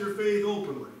confess your faith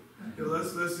openly. You know,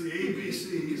 that's the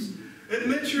ABCs.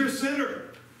 Admit you're a sinner.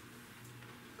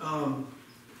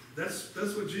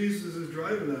 That's what Jesus is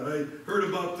driving at. I heard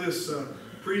about this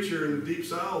preacher in the Deep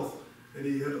South, and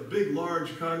he had a big,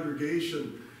 large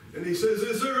congregation. And he says,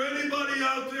 is there anybody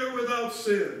out there without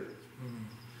sin?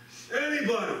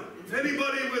 Anybody?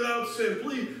 Anybody without sin?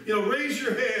 Please, you know, raise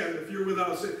your hand if you're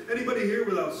without sin. Anybody here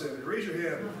without sin? Raise your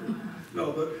hand.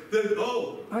 No, but then,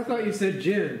 I thought you said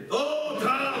gin. Oh,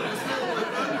 Tom!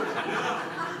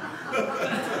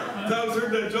 Tom's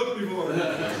heard that joke before.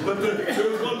 But there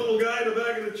was one little guy in the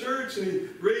back of the church, and he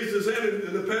raised his hand,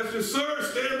 and the pastor said, sir,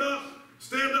 stand up.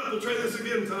 Stand up. We'll try this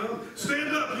again, Tom.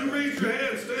 Stand up. You raised your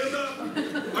hand. Stand up.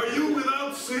 Are you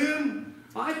without sin?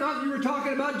 I thought you were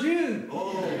talking about gin.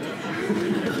 Oh.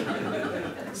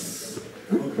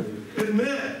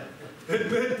 Admit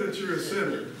that you're a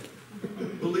sinner.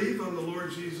 Believe on the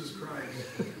Lord Jesus Christ.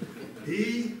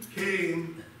 He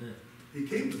came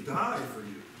to die for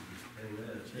you.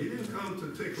 He didn't come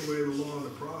to take away the law and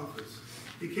the prophets.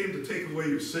 He came to take away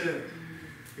your sin.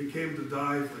 He came to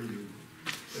die for you.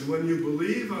 And when you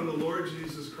believe on the Lord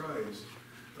Jesus Christ,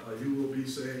 you will be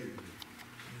saved.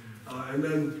 And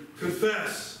then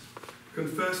confess.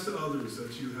 Confess to others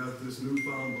that you have this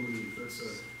newfound belief.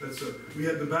 We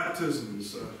had the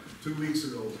baptisms 2 weeks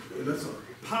ago, and that's a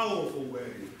powerful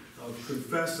way of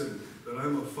confessing that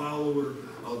I'm a follower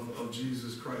of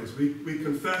Jesus Christ. We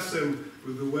confess Him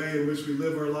with the way in which we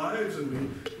live our lives, and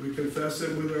we confess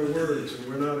Him with our words, and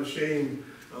we're not ashamed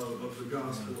of the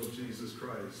gospel of Jesus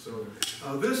Christ. So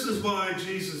this is why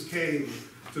Jesus came,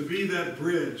 to be that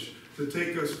bridge, to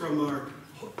take us from our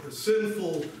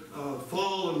sinful,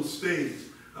 fallen state,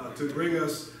 to bring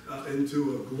us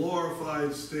into a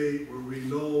glorified state where we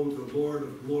know the Lord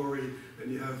of glory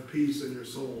and you have peace in your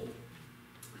soul.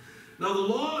 Now the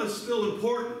law is still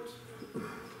important.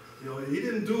 You know, He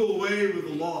didn't do away with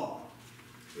the law.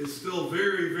 It's still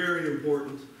very, very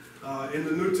important. In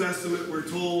the New Testament, we're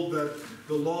told that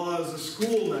the law is a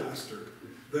schoolmaster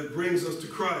that brings us to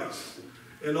Christ.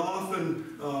 And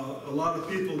often, a lot of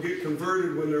people get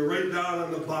converted when they're right down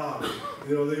on the bottom.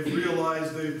 You know, they've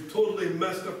realized they've totally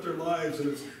messed up their lives, and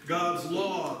it's God's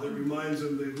law that reminds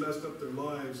them they've messed up their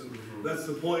lives. And that's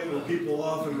the point when people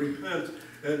often repent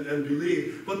and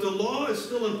believe. But the law is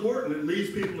still important. It leads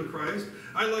people to Christ.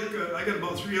 I got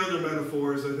about 3 other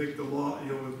metaphors. I think the law,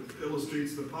 you know,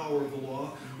 illustrates the power of the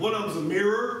law. One of them's a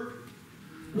mirror.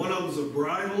 One of them's a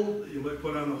bridle that you might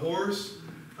put on a horse.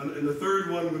 And the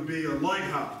third one would be a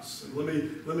lighthouse. And let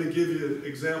me give you an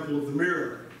example of the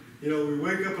mirror. You know, we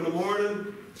wake up in the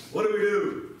morning, what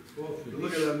do? Well, we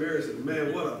look at that mirror and say,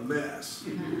 man, what a mess.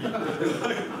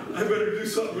 I better do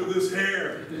something with this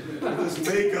hair, with this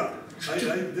makeup.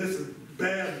 This is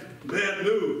bad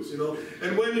news, you know.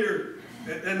 And when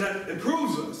and that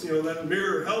improves us, you know, that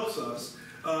mirror helps us.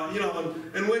 You know,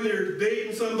 and when you're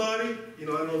dating somebody, you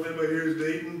know, I don't know if anybody here is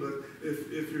dating, but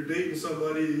if you're dating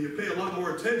somebody, you pay a lot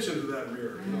more attention to that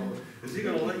mirror. You know, is he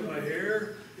going to like my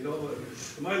hair? You know,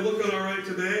 am I looking all right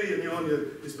today? And you know,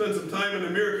 you spend some time in the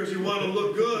mirror because you want to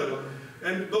look good.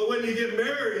 But when you get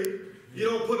married, you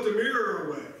don't put the mirror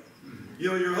away. You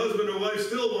know, your husband or wife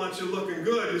still wants you looking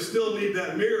good. You still need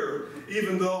that mirror,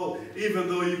 even though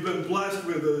you've been blessed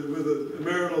with a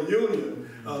marital union.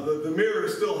 The mirror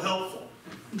is still helpful.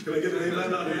 Can I get an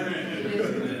amen on that?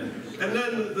 And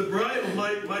then the bridle,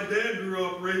 my dad grew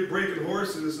up breaking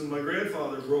horses, and my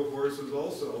grandfather broke horses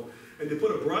also. And you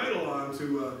put a bridle on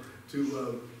to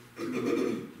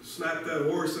snap that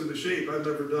horse into shape. I've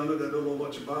never done it. I don't know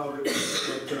much about it.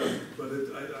 But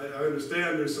I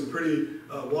understand there's some pretty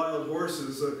wild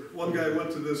horses. One guy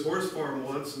went to this horse farm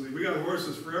once, and we got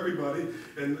horses for everybody.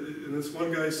 And this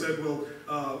one guy said, well,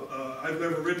 I've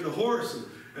never ridden a horse.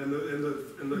 And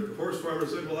the horse farmer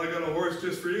said, well, I got a horse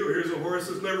just for you. Here's a horse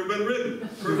that's never been ridden.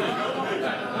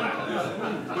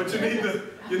 But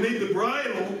you need the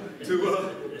bridle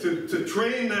to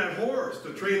train that horse,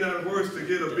 to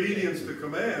get obedience to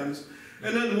commands.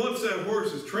 And then once that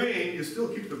horse is trained, you still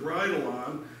keep the bridle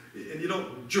on, and you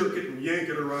don't jerk it and yank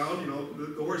it around. You know,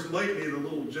 the horse might need a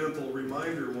little gentle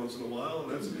reminder once in a while,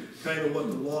 and that's kind of what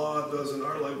the law does in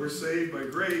our life. We're saved by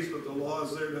grace, but the law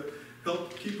is there to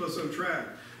help keep us on track.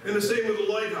 And the same with the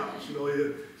lighthouse. You know,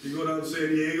 you go down to San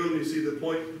Diego and you see the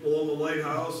point below the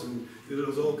lighthouse, and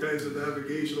there's all kinds of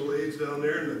navigational aids down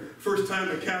there. And the first time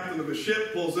the captain of a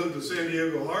ship pulls into San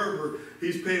Diego Harbor,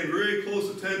 he's paying very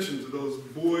close attention to those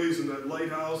buoys and that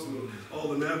lighthouse and all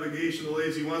the navigational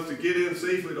aids. He wants to get in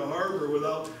safely to harbor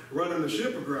without running the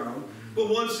ship aground. But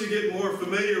once you get more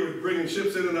familiar with bringing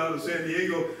ships in and out of San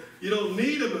Diego, you don't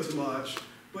need them as much,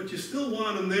 but you still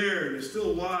want them there, and you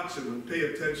still watch them and pay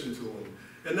attention to them.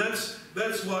 And that's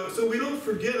why, so we don't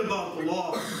forget about the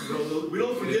law. You know, we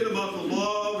don't forget about the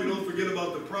law, we don't forget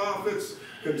about the prophets.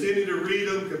 Continue to read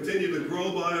them, continue to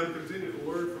grow by them, continue to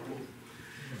learn from them.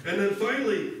 And then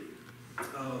finally,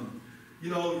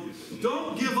 you know,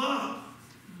 don't give up.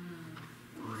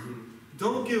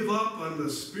 Don't give up on the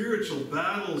spiritual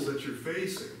battles that you're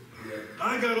facing.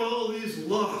 I got all these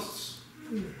lusts.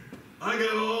 I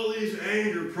got all these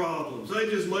anger problems. I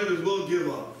just might as well give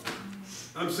up.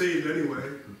 I'm saved anyway.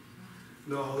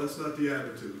 No, that's not the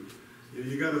attitude.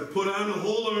 You got to put on the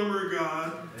whole armor of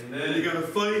God. Amen. And you got to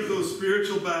fight those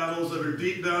spiritual battles that are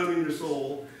deep down in your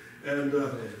soul.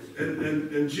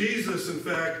 And Jesus, in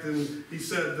fact, and he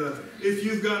said, if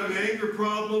you've got an anger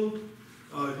problem,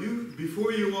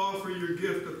 before you offer your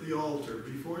gift at the altar,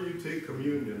 before you take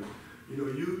communion, you know,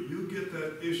 you get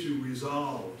that issue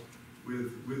resolved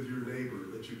with your neighbor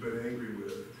that you've been angry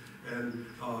with, and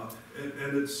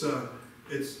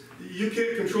it's you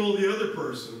can't control the other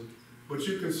person, but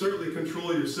you can certainly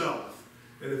control yourself.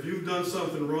 And if you've done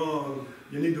something wrong,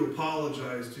 you need to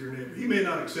apologize to your neighbor. He may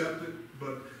not accept it,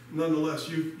 but nonetheless,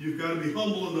 you've got to be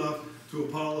humble enough to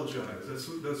apologize.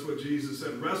 That's what Jesus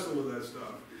said. Wrestle with that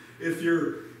stuff. If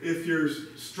you're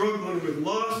struggling with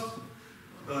lust,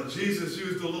 Jesus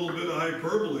used a little bit of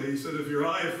hyperbole. He said, if your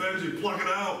eye offends you, pluck it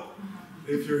out.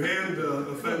 If your hand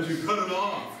offends you, cut it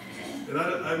off. And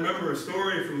I remember a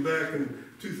story from back in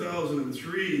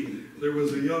 2003. There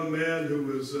was a young man who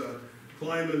was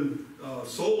climbing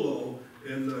solo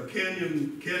in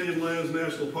Canyonlands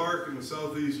National Park in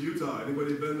southeast Utah.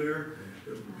 Anybody been there?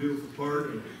 It's a beautiful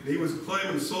park. And he was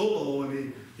climbing solo,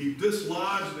 and he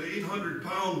dislodged an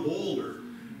 800-pound boulder,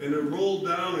 and it rolled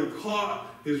down and caught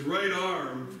his right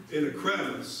arm in a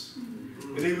crevice.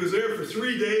 And he was there for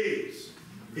 3 days.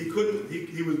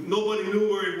 Nobody knew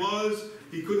where he was.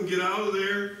 He couldn't get out of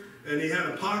there, and he had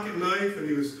a pocket knife, and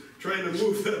he was trying to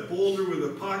move that boulder with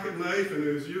a pocket knife, and he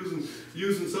was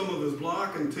using some of his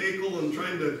block and tackle and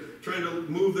trying to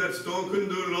move that stone. Couldn't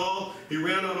do it at all. He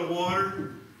ran out of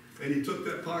water, and he took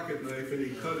that pocket knife and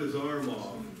he cut his arm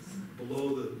off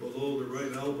below the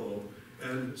right elbow.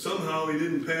 And somehow he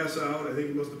didn't pass out. I think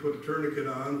he must have put a tourniquet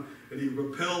on, and he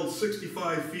rappelled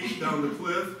 65 feet down the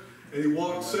cliff, and he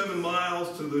walked 7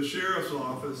 miles to the sheriff's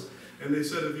office. And they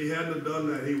said if he hadn't have done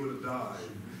that, he would have died.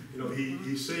 You know,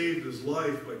 he saved his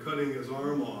life by cutting his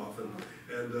arm off.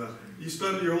 And you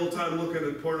spend your whole time looking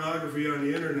at pornography on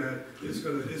the internet, it's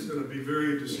gonna be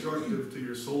very destructive to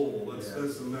your soul.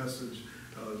 That's the message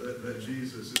that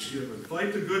Jesus is given.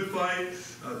 Fight the good fight.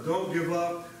 Don't give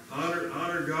up.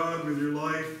 Honor God with your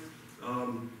life.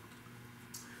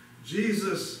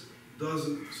 Jesus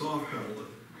doesn't soft pedal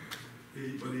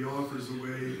it, but he offers a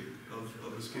way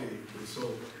of escape. And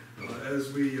so,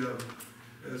 as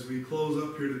we close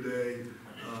up here today,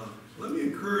 let me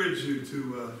encourage you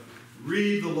to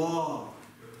read the law.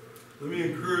 Let me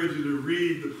encourage you to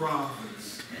read the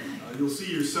prophets. You'll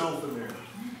see yourself in there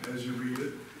as you read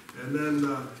it. And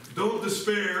then don't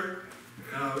despair.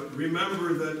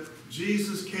 Remember that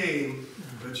Jesus came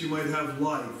that you might have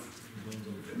life,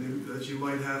 and that you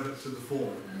might have it to the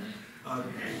full.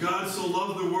 God so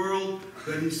loved the world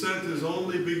that he sent his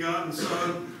only begotten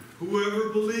Son. Whoever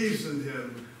believes in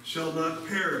him shall not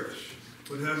perish,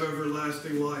 but have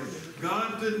everlasting life.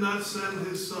 God did not send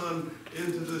his Son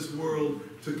into this world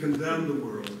to condemn the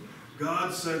world.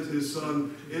 God sent his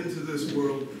Son into this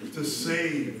world to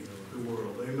save the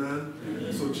world. Amen?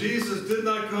 Amen. So Jesus did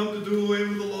not come to do away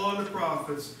with the law and the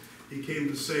prophets. He came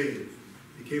to save.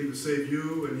 He came to save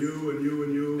you and you and you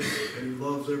and you, and he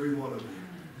loves every one of you.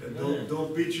 And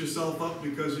don't beat yourself up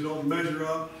because you don't measure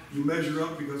up. You measure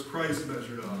up because Christ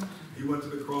measured up. He went to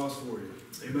the cross for you.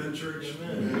 Amen, church?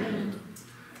 Amen.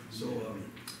 So,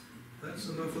 that's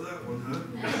enough of that one, huh?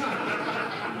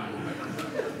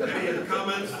 Any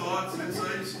comments, thoughts,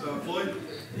 insights? Floyd?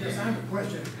 Yes, I have a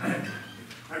question.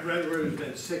 I read where there's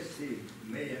been 60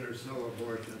 million or so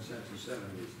abortions since the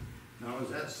 70s. Now, is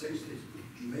that 60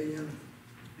 million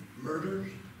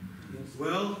murders?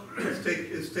 Well,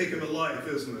 it's taken a life,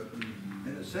 isn't it?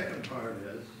 And the second part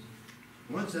is,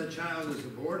 once that child is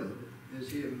aborted, is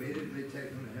he immediately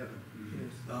taken to heaven?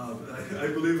 I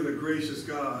believe in a gracious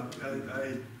God.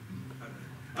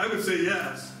 I would say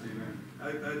yes.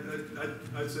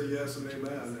 I'd say yes and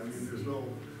amen. I mean, there's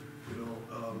no,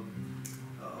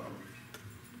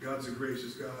 God's a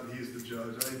gracious God. He's the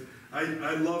judge.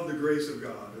 I love the grace of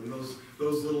God, and those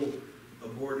little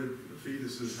aborted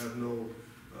fetuses have no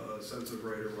sense of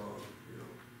right or wrong.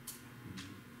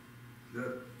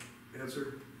 That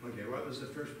answer? Okay, what was the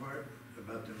first part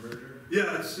about the murder?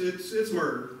 Yeah, it's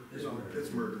murder.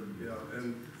 It's murder. Yeah,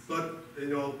 but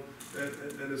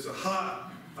it's a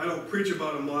hot. I don't preach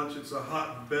about it much. It's a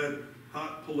hot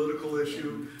political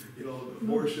issue.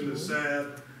 Abortion is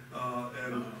sad,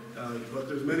 but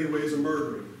there's many ways of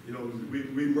murdering.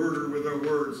 We murder with our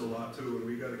words a lot too, and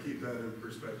we got to keep that in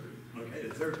perspective. Okay,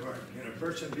 the third part. Can a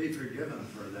person be forgiven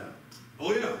for that?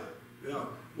 Oh yeah.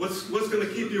 What's going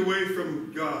to keep you away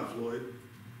from God, Floyd?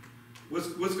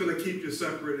 What's going to keep you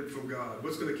separated from God?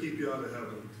 What's going to keep you out of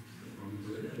heaven?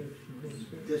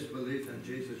 Disbelief in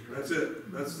Jesus Christ.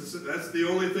 That's it. That's the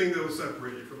only thing that will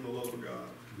separate you from the love of God.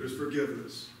 There's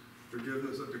forgiveness.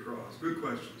 Forgiveness at the cross. Good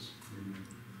questions.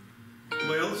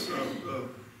 Anybody else?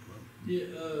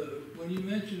 When you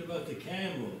mentioned about the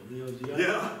camel,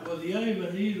 Yeah. Well, the eye of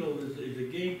a needle is a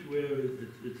gate where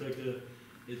it's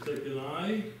like an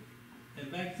eye,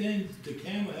 and back then the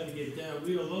camel had to get down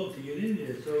real low to get in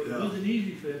there, so it wasn't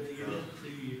easy for him to get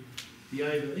into the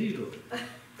eye of a needle.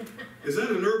 Is that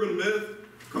an urban myth,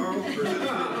 Carl? Or is it...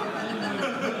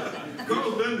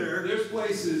 Carl's been there. There's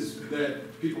places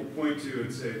that people point to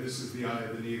and say this is the eye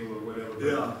of the needle or whatever. But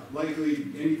Yeah.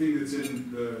 likely anything that's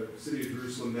in the city of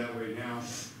Jerusalem that way now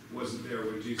wasn't there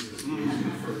when Jesus was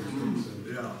referred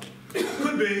to. Yeah.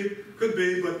 Could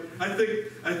be, but I think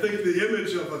the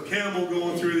image of a camel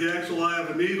going through the actual eye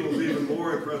of a needle is even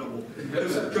more incredible.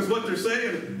 Because what they're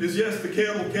saying is, yes, the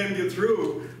camel can get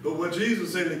through, but what Jesus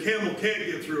is saying, the camel can't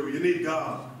get through. You need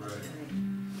God. Right.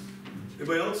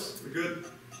 Anybody else? We good?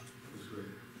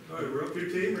 All right, we're up to your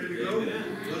team, ready to go?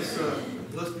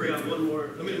 Let's pray. One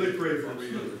more. Let me pray for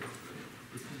you.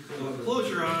 Close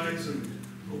your eyes and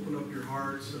open up your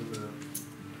hearts, and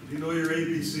you know your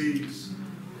ABCs.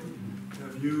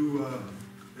 Have you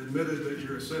admitted that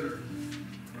you're a sinner?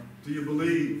 Do you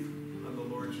believe on the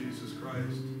Lord Jesus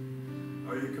Christ?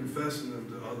 Are you confessing them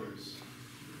to others?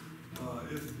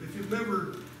 If you've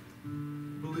never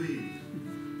believed,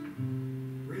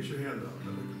 raise your hand up. I'd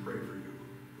like to pray for you.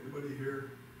 Anybody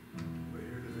here? Anybody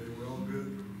here today? We're all good?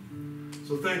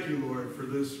 So thank you, Lord, for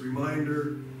this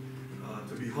reminder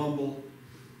to be humble,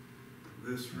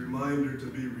 this reminder to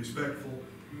be respectful,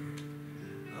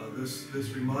 this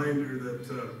reminder that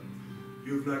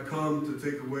you have not come to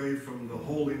take away from the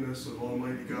holiness of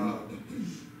Almighty God,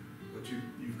 but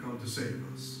you've come to save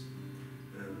us.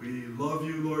 And we love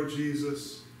you, Lord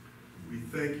Jesus. We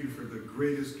thank you for the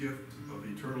greatest gift of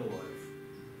eternal life.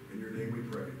 In your name we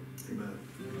pray. Amen.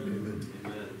 Amen.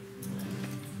 Amen.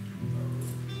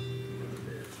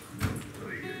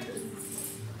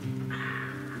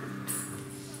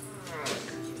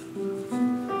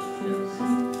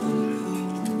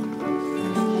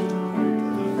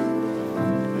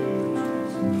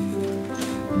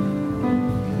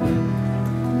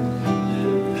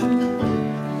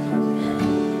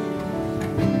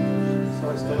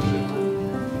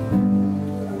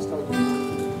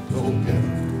 Okay.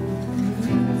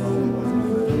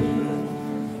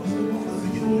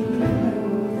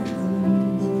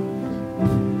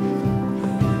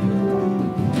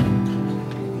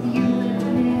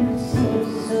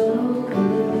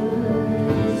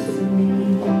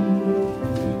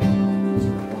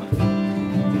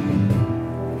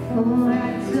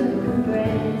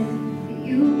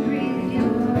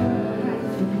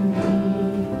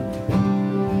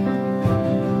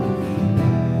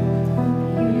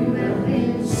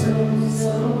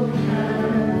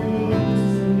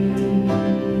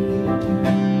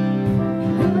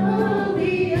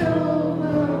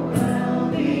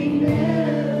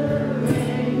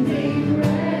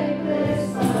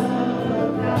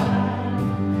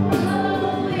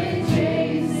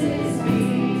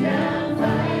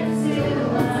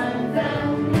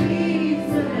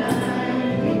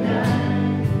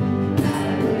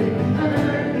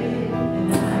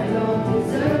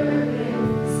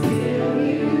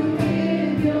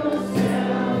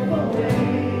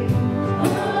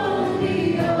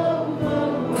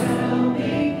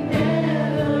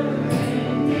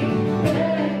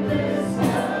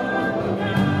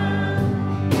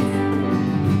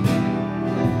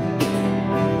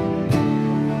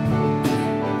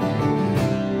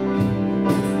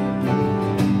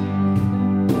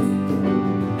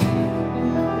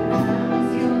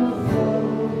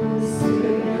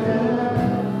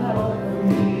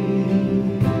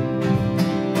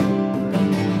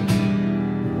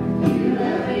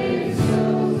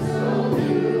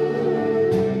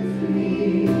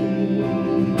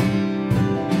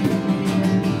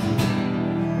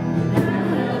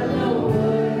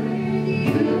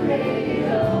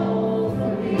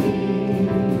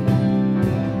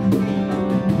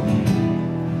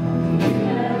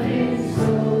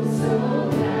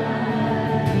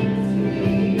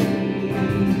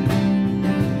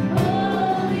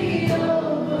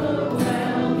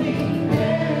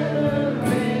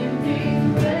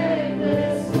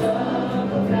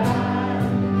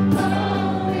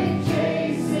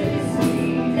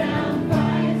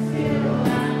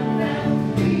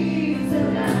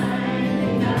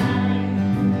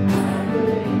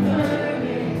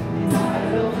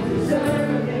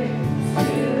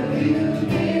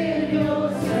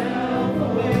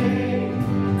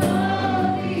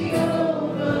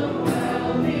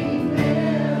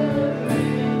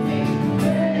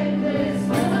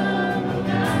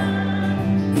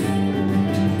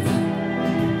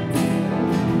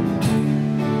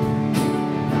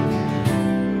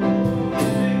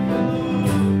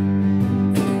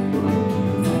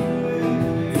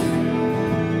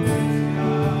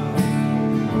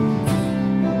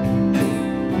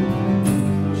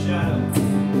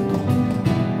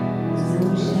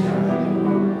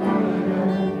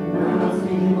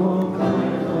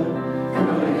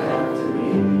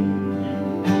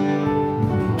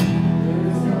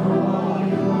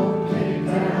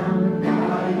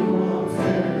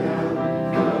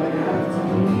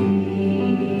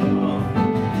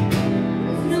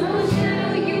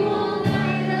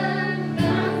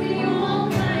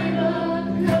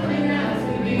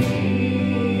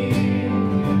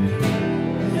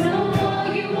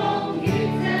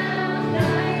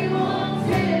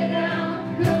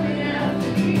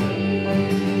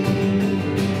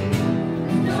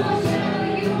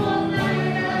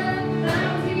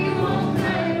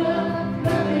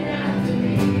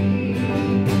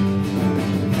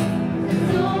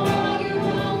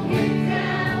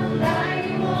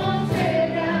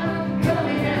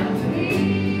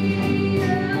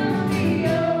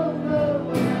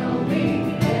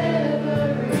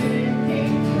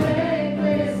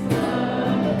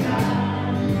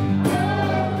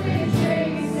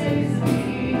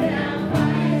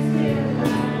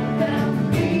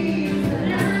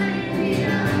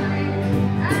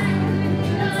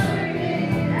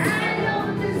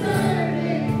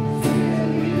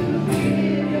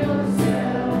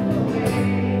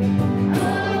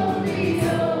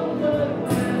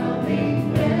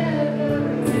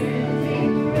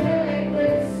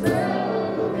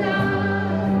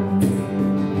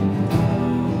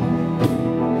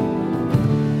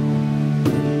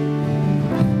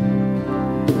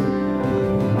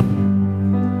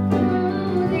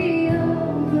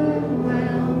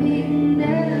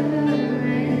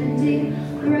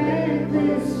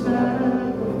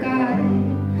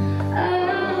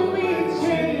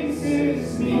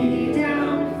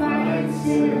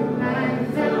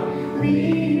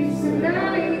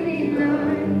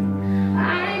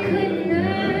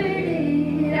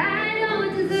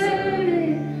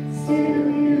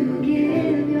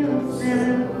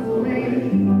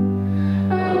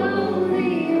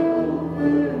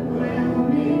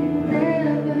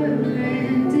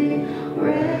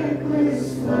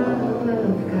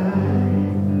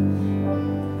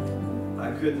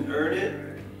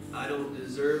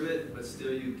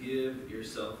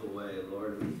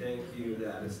 we thank you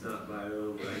that it's not by our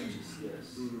own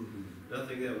righteousness.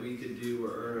 Nothing that we could do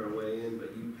or earn our way in,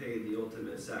 but you paid the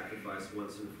ultimate sacrifice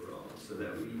once and for all, so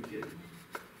that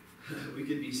we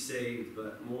could be saved,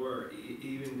 but more,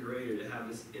 even greater, to have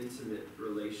this intimate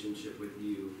relationship with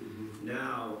you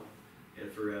now and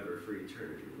forever, for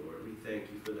eternity, Lord. We thank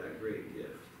you for that great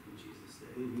gift. In Jesus'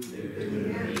 name.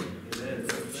 Amen. Amen.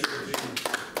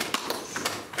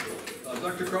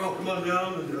 Dr. Carl, come on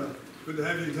down, and good to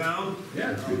have you in town.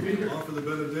 Yeah, it's good to be here. Offer the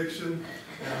benediction,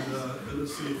 and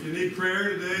let's see, if you need prayer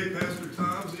today, Pastor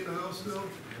Tom's in the house still?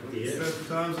 Yes. Pastor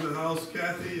Tom's in the house.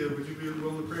 Kathy, would you be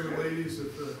willing to pray with ladies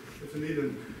if you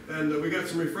need? And we got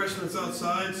some refreshments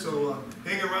outside, so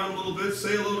hang around a little bit.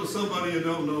 Say hello to somebody you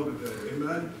don't know today.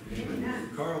 Amen? Amen.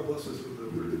 Carl, bless us with the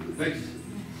word. Thank you.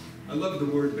 I love the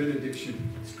word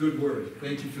benediction. It's a good word.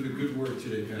 Thank you for the good word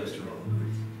today, Pastor.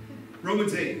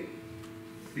 Romans 8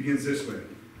 begins this way.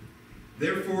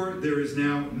 Therefore, there is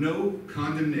now no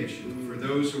condemnation for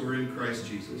those who are in Christ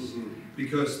Jesus.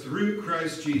 Because through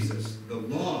Christ Jesus, the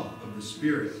law of the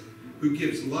Spirit, who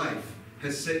gives life,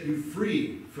 has set you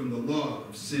free from the law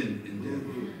of sin and death.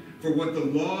 For what the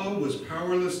law was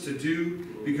powerless to do,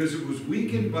 because it was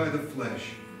weakened by the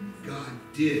flesh, God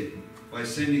did by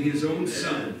sending his own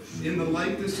Son in the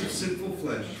likeness of sinful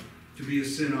flesh to be a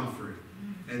sin offering.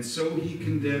 And so he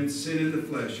condemned sin in the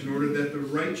flesh in order that the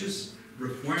righteous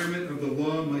requirement of the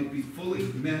law might be fully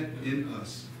met in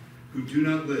us, who do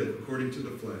not live according to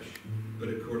the flesh, but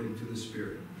according to the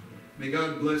Spirit. May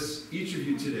God bless each of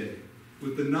you today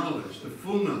with the knowledge, the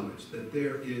full knowledge, that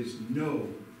there is no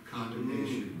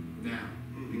condemnation now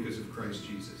because of Christ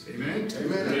Jesus. Amen?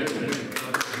 Amen. Amen.